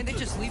 Can't they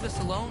just leave us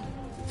alone?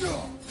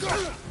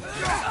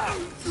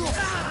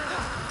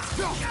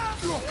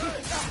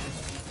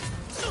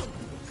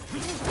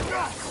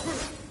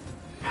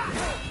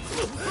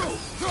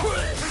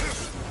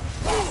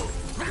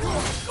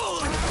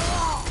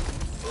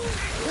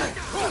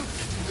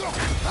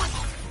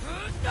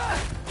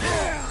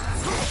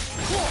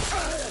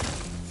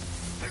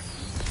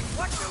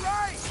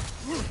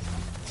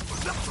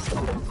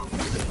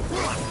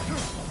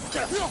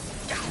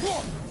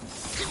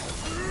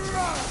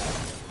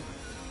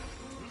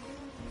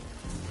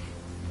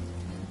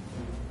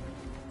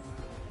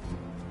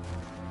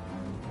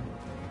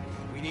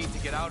 need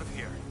to get out of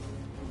here.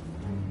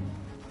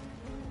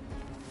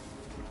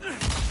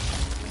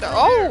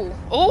 Oh,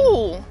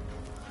 oh,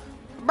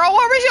 bro,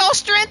 where was your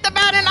strength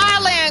about an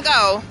island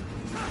go?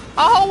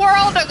 A whole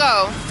world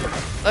ago.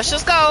 Let's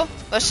just go.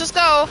 Let's just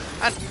go.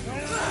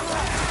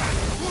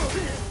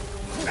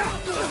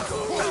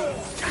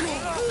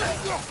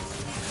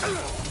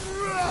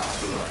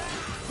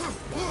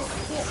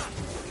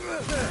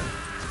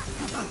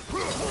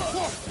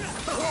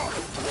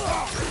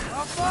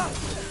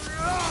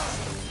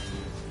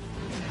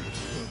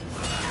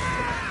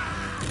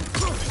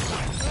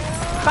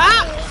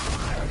 Pop!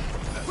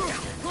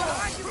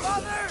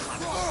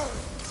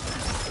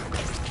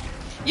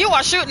 You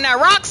are shooting at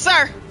rocks,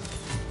 sir.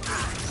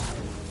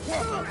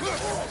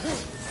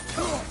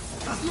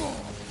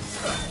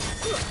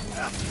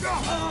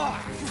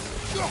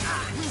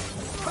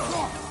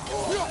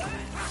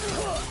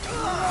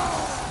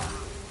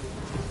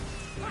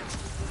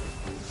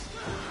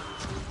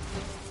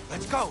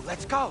 Let's go,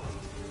 let's go.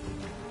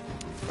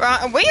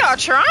 We are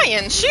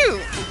trying.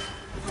 Shoot.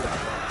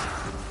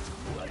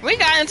 We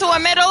got into the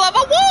middle of a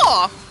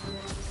war.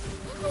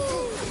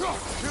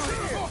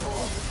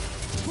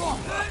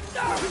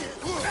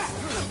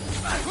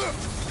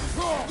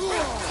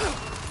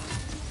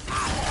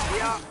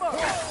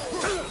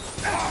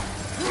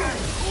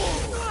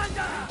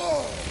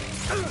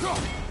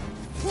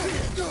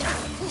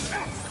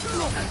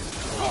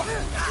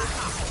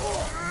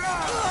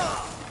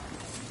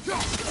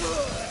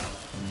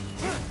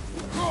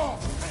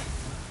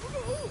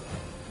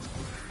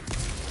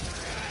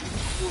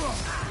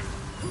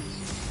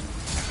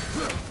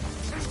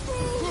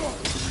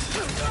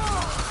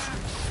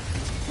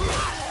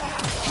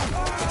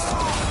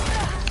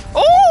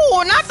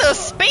 Oh, not the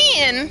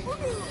spin.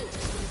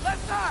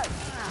 Left side.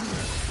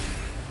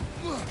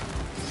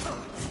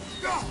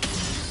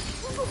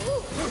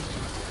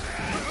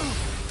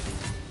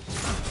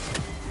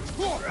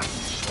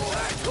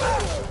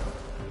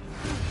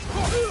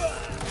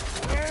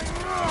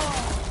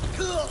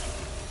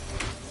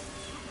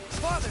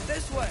 Father,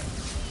 this way.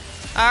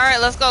 All right,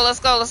 let's go. Let's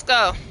go. Let's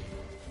go.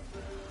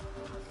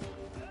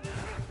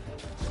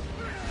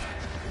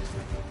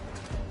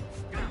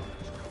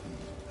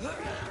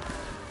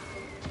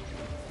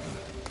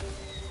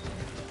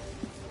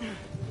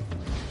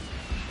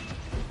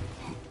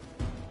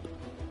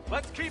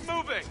 Let's keep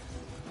moving.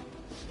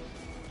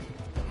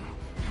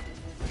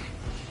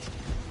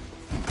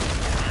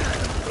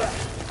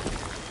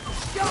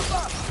 Jump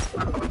up.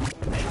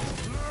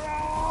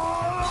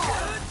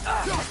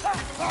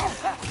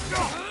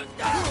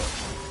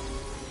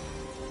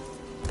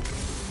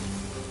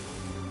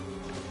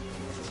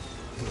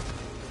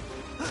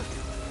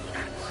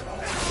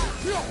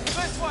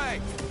 This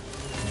way.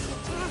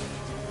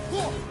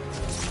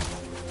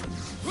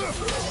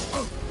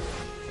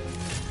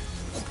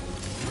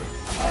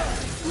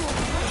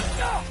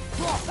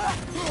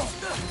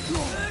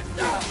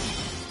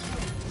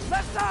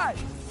 Left side.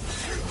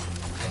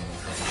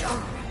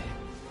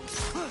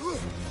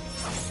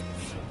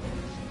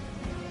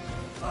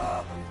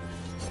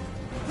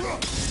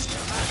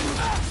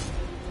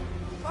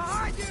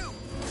 Behind you.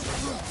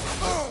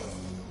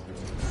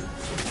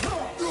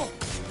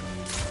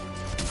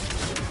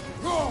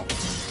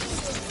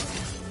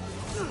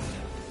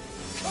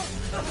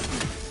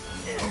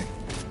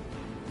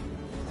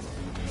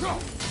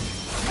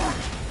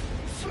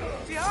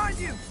 Behind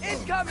you.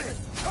 Incoming.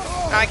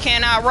 I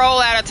cannot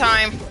roll at a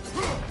time.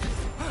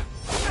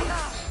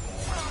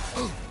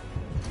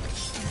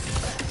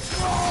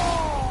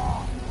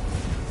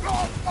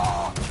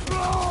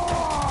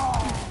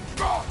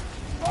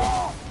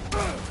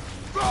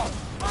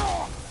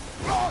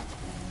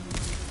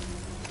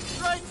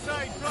 Right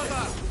side,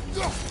 brother.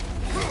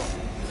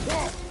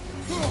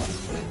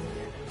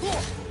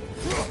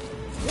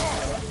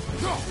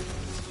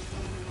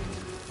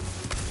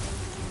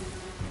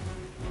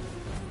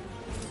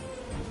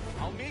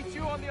 I'll meet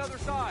you on the other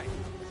side.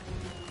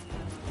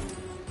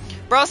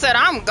 Bro said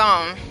I'm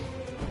gone.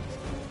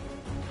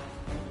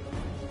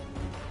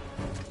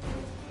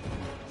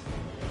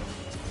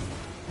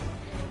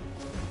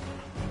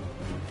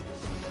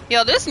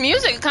 Yo, this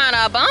music kind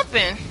of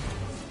bumping.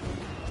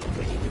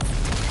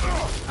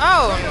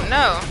 Oh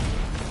no.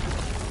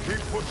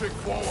 Keep pushing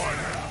forward.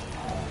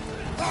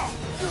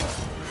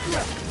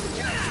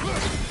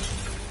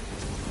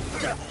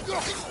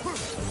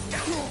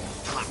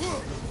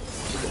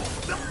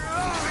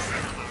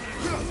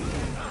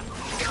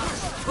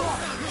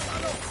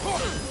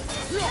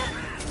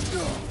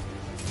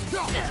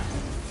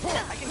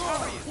 I can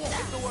cover you.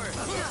 Give the word.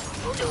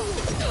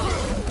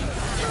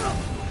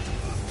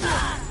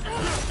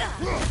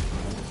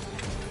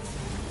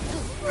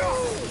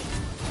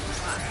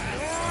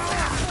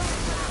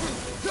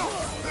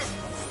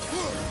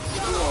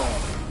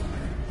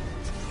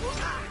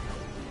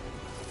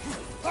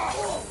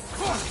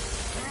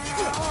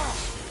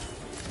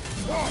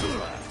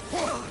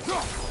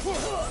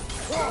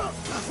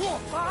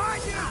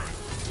 Behind you!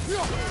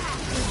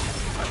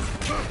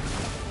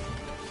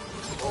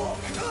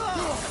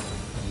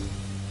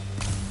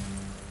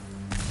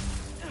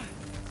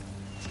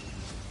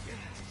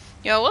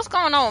 Yo, what's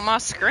going on with my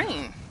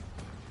screen?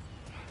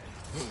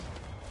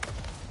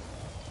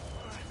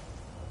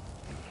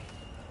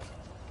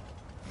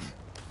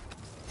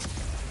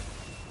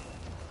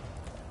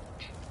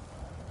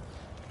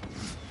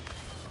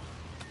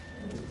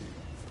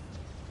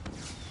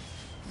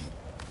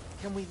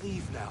 Can we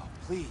leave now,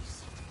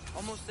 please?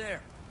 Almost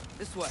there.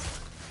 This way.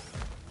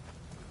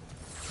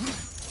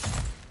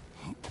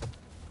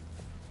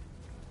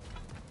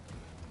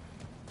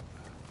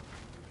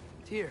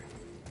 Here.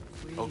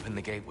 Open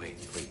the gateway,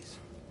 please.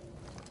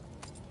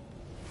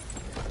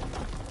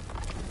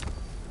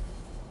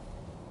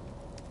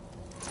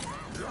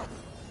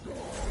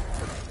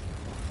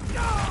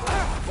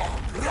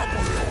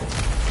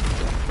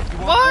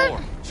 What?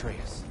 More,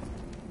 Atreus.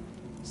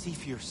 See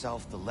for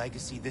yourself the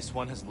legacy this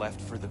one has left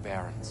for the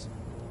Barons.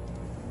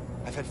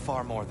 I've had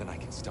far more than I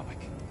can stomach.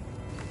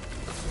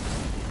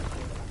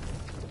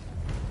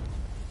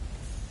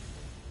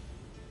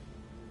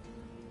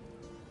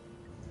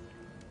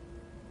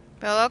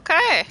 Well,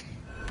 okay.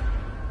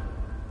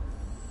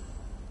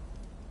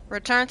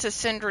 Return to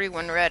Sindri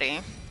when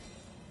ready.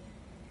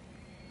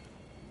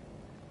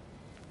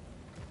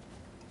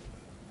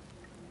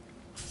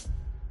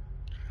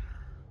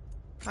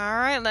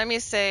 Alright, let me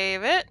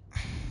save it.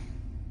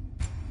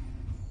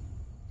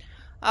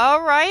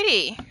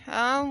 Alrighty.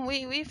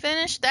 We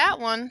finished that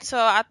one. So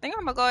I think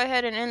I'm gonna go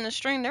ahead and end the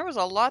stream. There was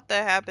a lot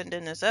that happened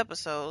in this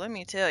episode, let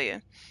me tell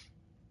you.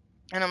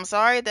 And I'm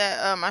sorry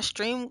that my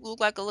stream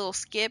looked like a little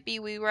skippy.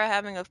 We were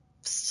having a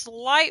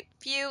slight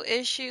few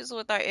issues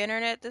with our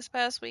internet this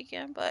past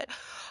weekend, but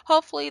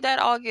hopefully that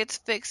all gets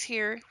fixed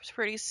here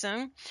pretty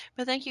soon.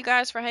 But thank you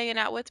guys for hanging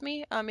out with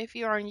me. If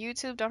you are on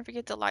YouTube, don't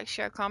forget to like,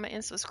 share, comment,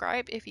 and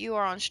subscribe. If you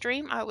are on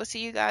stream, I will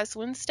see you guys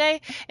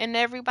Wednesday. And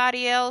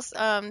everybody else,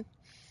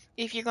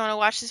 if you're going to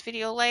watch this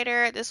video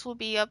later, this will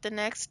be up the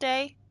next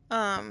day.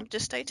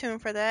 Just stay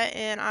tuned for that.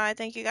 And I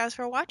thank you guys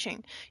for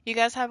watching. You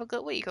guys have a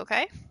good week,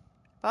 okay?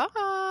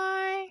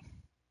 Bye.